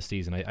valuable for this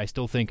season. I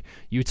still think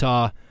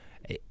Utah.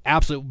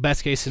 Absolute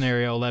best case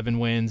scenario, 11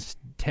 wins.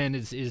 10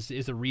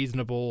 is a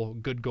reasonable,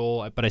 good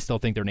goal, but I still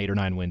think they're an 8 or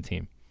 9 win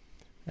team.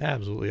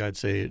 Absolutely, I'd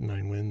say 8 or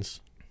 9 wins.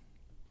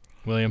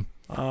 William,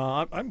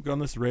 I'm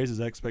going to raise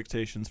his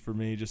expectations for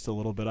me just a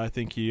little bit. I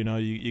think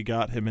you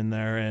got him in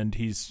there, and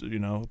he's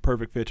a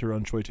perfect fit to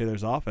run Troy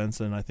Taylor's offense,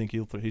 and I think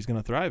he's going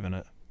to thrive in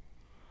it.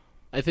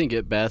 I think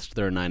at best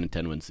they're a 9 and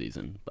 10 win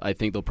season. I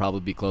think they'll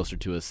probably be closer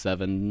to a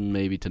 7,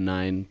 maybe to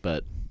 9,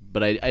 but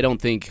I don't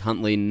think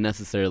Huntley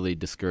necessarily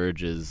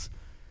discourages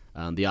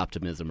the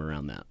optimism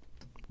around that.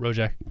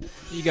 Rojack?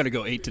 You got to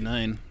go 8 to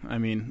 9. I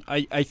mean,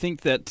 I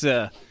think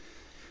that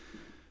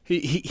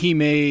he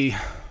may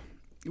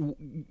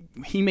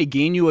he may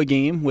gain you a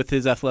game with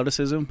his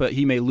athleticism, but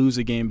he may lose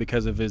a game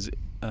because of his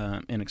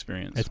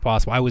inexperience. It's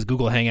possible. I was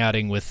Google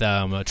Hangouting with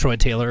Troy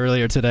Taylor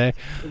earlier today.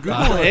 Google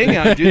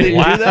Hangout, dude. They do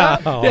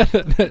that?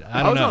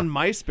 I was know. on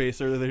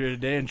MySpace earlier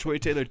today, and Troy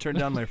Taylor turned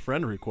down my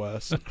friend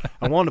request.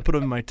 I wanted to put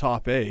him in my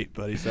top 8,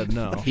 but he said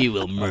no. He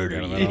will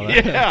murder you.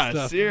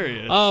 Yeah,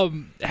 serious.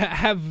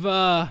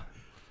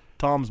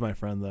 Tom's my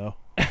friend, though.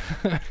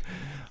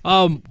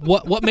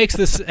 What makes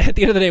this at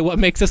the end of the day? What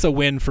makes this a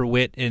win for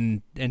Witt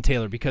and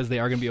Taylor, because they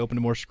are going to be open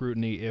to more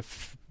scrutiny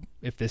if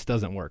this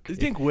doesn't work? Do you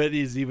think Witt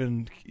is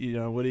even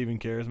Witt even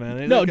cares,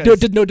 man? No,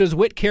 does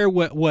Witt care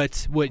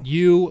what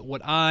you,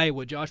 what I,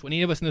 what Josh, what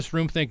any of us in this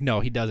room think? No,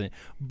 he doesn't.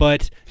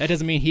 But that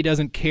doesn't mean he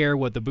doesn't care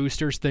what the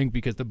boosters think,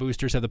 because the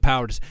boosters have the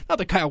power to. Not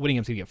that Kyle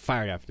Whittingham's going to get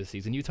fired after this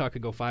season. Utah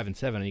could go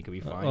 5-7 and he could be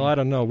fine. Well, I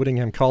don't know.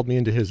 Whittingham called me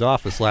into his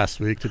office last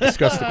week to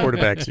discuss the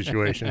quarterback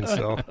situation.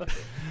 So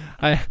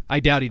I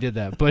doubt he did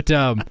that. But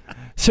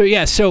so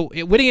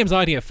Whittingham's not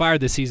going to get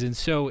fired this season.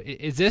 So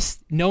is this,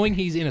 knowing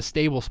he's in a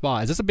stable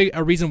spot, is this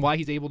a reason why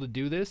he's able to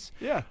do this?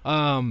 Yeah.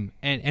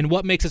 And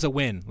what makes this a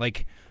win?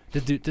 Like,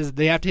 do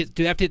they have to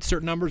hit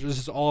certain numbers, or is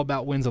this all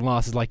about wins and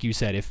losses, like you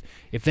said?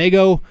 If they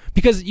go,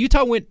 because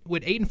Utah went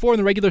 8-4 in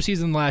the regular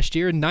season last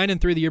year,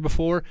 9-3 the year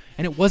before,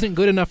 and it wasn't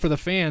good enough for the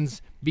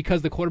fans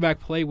because the quarterback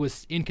play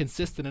was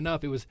inconsistent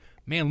enough. It was,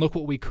 man, look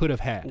what we could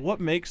have had.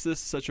 What makes this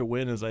such a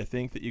win is I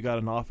think that you got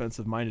an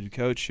offensive-minded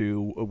coach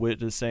who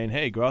is saying,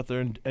 hey, go out there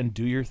and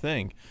do your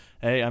thing.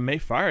 Hey, I may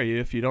fire you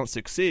if you don't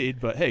succeed,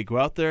 but, hey, go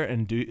out there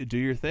and do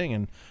your thing.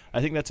 And I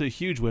think that's a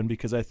huge win,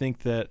 because I think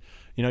that,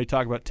 you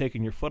talk about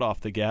taking your foot off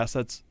the gas.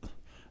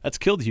 That's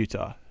killed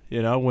Utah.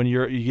 When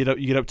you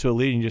get up to a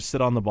lead and you just sit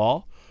on the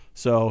ball.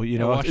 So,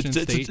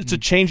 it's a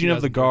changing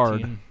of the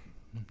guard.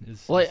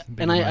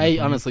 I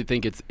honestly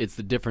think it's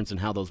the difference in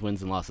how those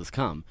wins and losses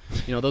come.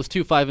 Those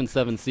two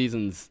 5-7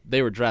 seasons,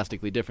 they were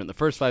drastically different. The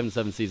first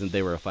 5-7 season,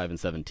 they were a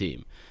 5-7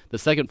 team. The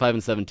second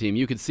 5-7 team,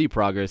 you could see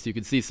progress, you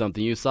could see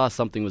something, you saw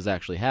something was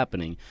actually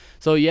happening.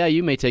 So yeah,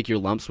 you may take your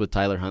lumps with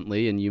Tyler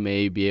Huntley, and you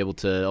may be able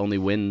to only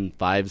win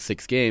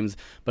 5-6 games,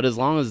 but as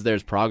long as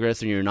there's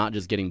progress and you're not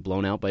just getting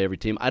blown out by every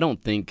team, I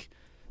don't think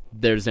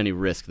there's any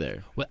risk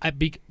there. Well,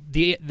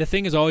 the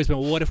thing has always been,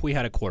 well, what if we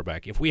had a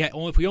quarterback? If we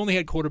only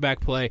had quarterback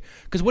play,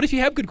 because what if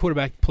you have good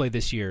quarterback play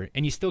this year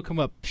and you still come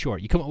up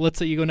short? Let's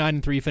say you go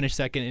 9-3, you finish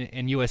second,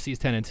 and USC's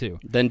 10-2.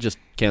 Then just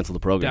cancel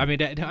the program.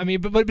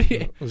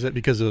 But was that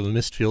because of a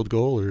missed field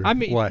goal, or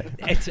why?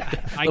 I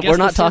guess we're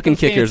not talking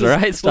kickers, all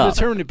right? Stop.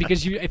 Determined it,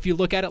 because if you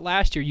look at it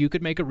last year, you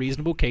could make a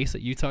reasonable case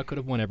that Utah could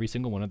have won every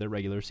single one of their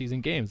regular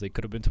season games. They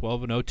could have been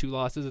 12-0, 2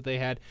 losses that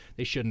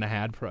they shouldn't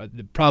have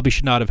had, probably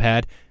should not have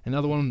had.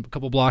 Another one, a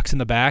couple blocks in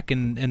the back,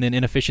 and then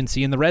inefficiency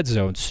in the red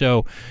zone.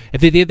 So at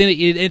the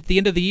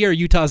end of the year,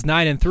 Utah's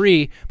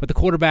 9-3, but the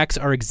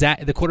quarterbacks are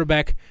the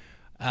quarterback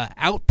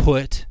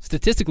output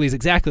statistically is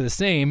exactly the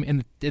same,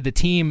 and the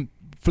team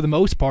for the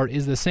most part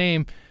is the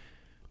same.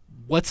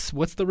 What's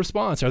the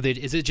response?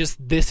 Is it just,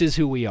 this is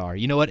who we are?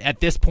 You know what?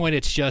 At this point,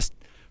 it's just,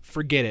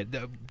 forget it.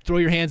 Throw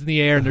your hands in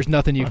the air, and there's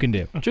nothing you can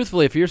do.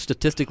 Truthfully, if you're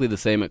statistically the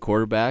same at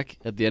quarterback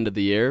at the end of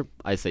the year,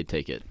 I say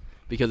take it.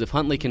 Because if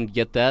Huntley can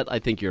get that, I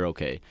think you're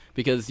okay.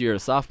 Because you're a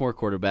sophomore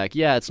quarterback.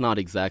 Yeah, it's not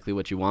exactly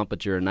what you want,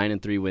 but you're a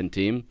 9-3 win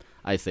team.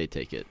 I say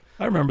take it.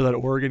 I remember that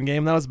Oregon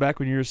game. That was back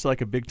when you were just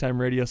like a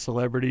big-time radio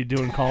celebrity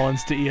doing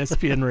call-ins to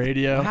ESPN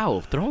radio.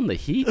 Wow, throwing the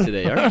heat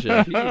today, aren't you?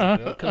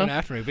 Jeez, coming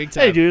after me big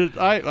time. Hey, dude,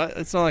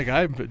 it's not like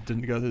I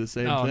didn't go through the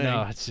same thing. Oh,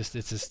 no, it's just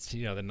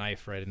the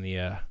knife right in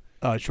the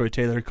Troy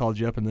Taylor called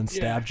you up and then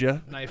stabbed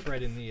you. Knife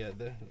right in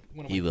the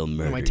he will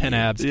murder my 10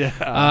 abs.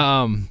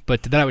 Yeah.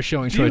 But that I was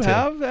showing Troy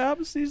Taylor. Do you have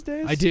abs these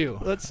days? I do.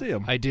 Let's see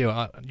them. I do.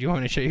 Do you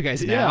want me to show you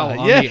guys now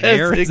on the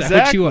air? Is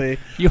exactly.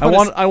 I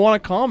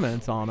want to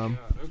comment on them.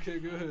 Okay,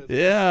 go ahead.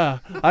 Yeah.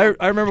 I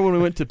remember when we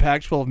went to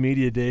Pac-12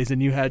 Media Days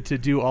and you had to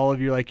do all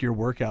of your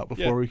workout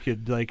before we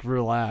could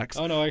relax.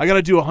 Oh, no. I got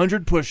to do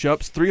 100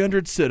 push-ups,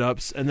 300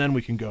 sit-ups, and then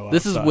we can go outside.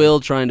 This is Will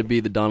trying to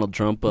be the Donald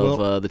Trump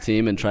of the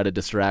team and try to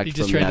distract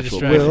from the actual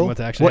Will, from what's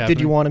actually what did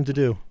you want him to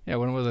do? Yeah,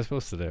 what was I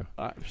supposed to do?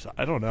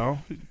 I don't know.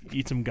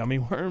 Eat some gummy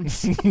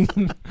worms.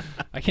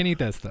 I can't eat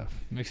that stuff.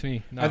 It makes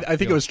me I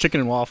think it was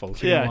chicken and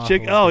waffles. That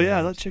chicken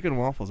and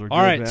waffles were good.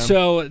 All right, man.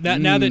 so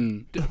now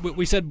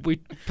that we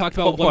talked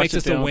about what makes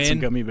us a win. Some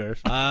gummy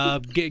bears.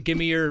 Give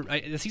me your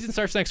the season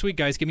starts next week,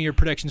 guys. Give me your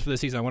predictions for the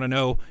season. I want to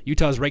know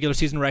Utah's regular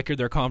season record,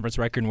 their conference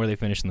record, and where they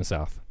finish in the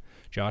South.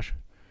 Josh?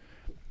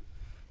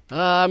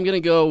 I'm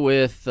going to go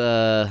with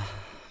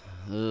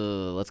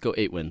let's go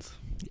 8 wins.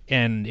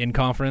 And in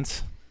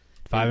conference,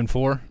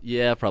 5-4?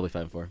 Yeah, probably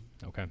 5-4.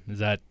 Okay. Is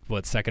that,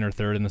 second or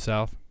third in the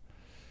South?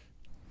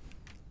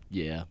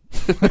 Yeah.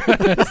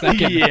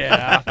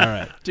 Yeah. All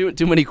right.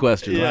 Too many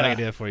questions. Glad I can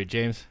do that for you.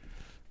 James?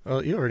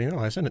 Well, you already know.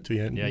 I sent it to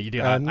you. Yeah, you do.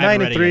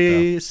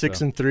 9-3,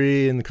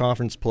 6-3 in the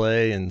conference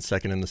play, and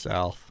second in the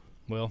South.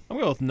 Will? I'm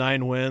going with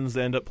 9 wins.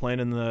 They end up playing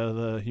in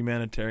the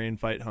Humanitarian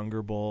Fight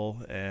Hunger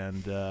Bowl,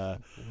 and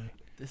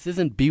This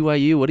isn't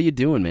BYU. What are you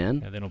doing,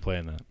 man? Yeah, they don't play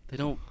in that. They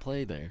don't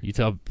play there.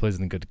 Utah plays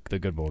in the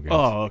good bowl games.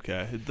 Oh,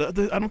 okay.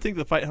 I don't think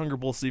the Fight Hunger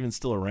Bowl is even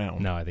still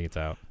around. No, I think it's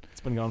out. It's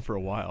been gone for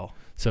a while.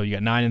 So you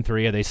got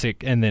 9-3. Are they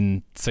sick? And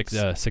then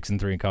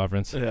 6-3 in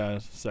conference. Yeah,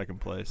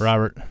 second place.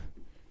 Robert.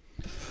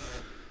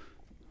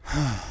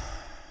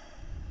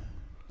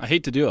 I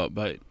hate to do it,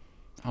 but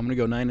I'm gonna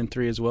go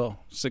 9-3 as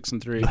well.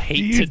 6-3.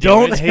 You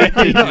don't hate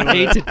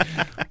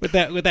it with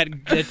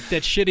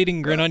that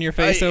shit-eating grin on your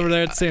face over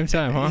there at the same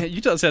time, huh?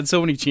 Utah's had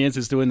so many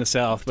chances to win the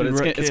South, but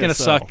Dude, it's gonna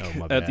suck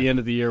Oh, at the end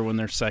of the year when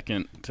they're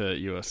second to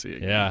USC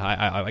again.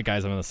 Yeah, I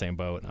guys, I'm in the same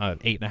boat.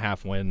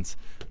 8.5 wins,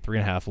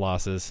 3.5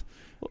 losses,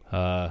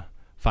 5.5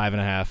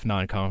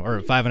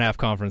 5.5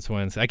 conference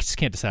wins. I just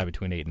can't decide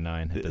between 8 and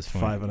 9 at this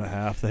point.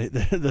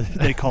 5.5.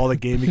 They call the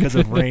game because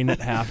of rain at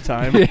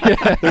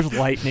halftime. There's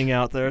lightning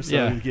out there,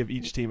 so you give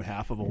each team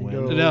half of a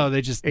win. No,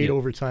 they just 8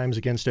 overtimes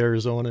against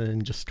Arizona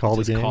and just call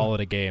the game. Call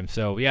it a game.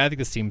 So yeah, I think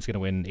this team's going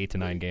to win 8 to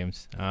 9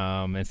 games.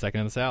 And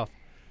second in the South.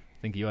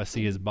 I think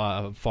USC is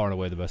far and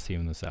away the best team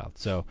in the South.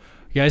 So,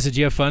 you guys, did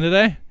you have fun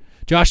today?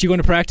 Josh, you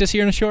going to practice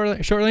here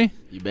shortly?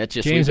 You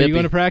betcha. James, are you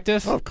going to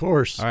practice? Oh, of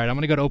course. All right, I'm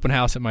going to go to open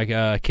house at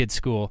my kid's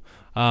school.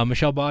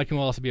 Michelle Bodkin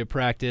will also be at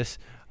practice.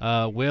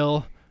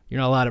 Will, you're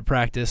not allowed at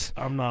practice.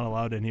 I'm not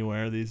allowed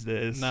anywhere these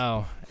days.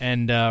 No.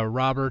 And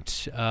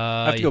Robert.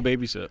 I have to go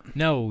babysit.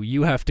 No,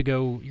 you have to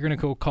go. You're going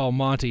to go call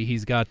Monty.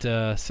 He's got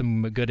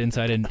some good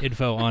insight and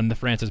info on the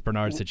Francis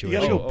Bernard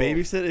situation. You got to go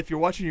babysit. If you're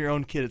watching your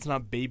own kid, it's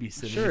not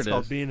babysitting. Sure it's it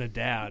called is. being a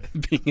dad.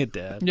 Being a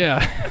dad.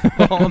 Yeah.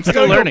 Well, I'm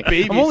still learning.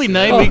 I'm only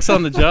 9 weeks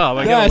on the job.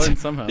 I got to learn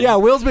somehow. Yeah,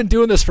 Will's been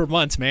doing this for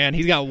months, man.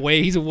 He's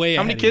way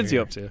How many kids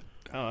you up to?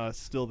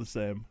 Still the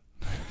same.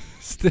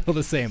 Still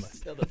the same.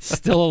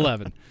 Still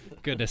 11.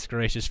 Goodness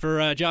gracious.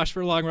 For Josh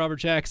Furlong, Robert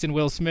Jackson,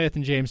 Will Smith,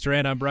 and James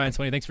Durrant, I'm Brian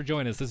Swinney. Thanks for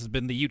joining us. This has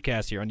been the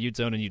UTEcast here on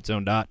UTEzone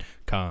and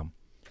UTEzone.com.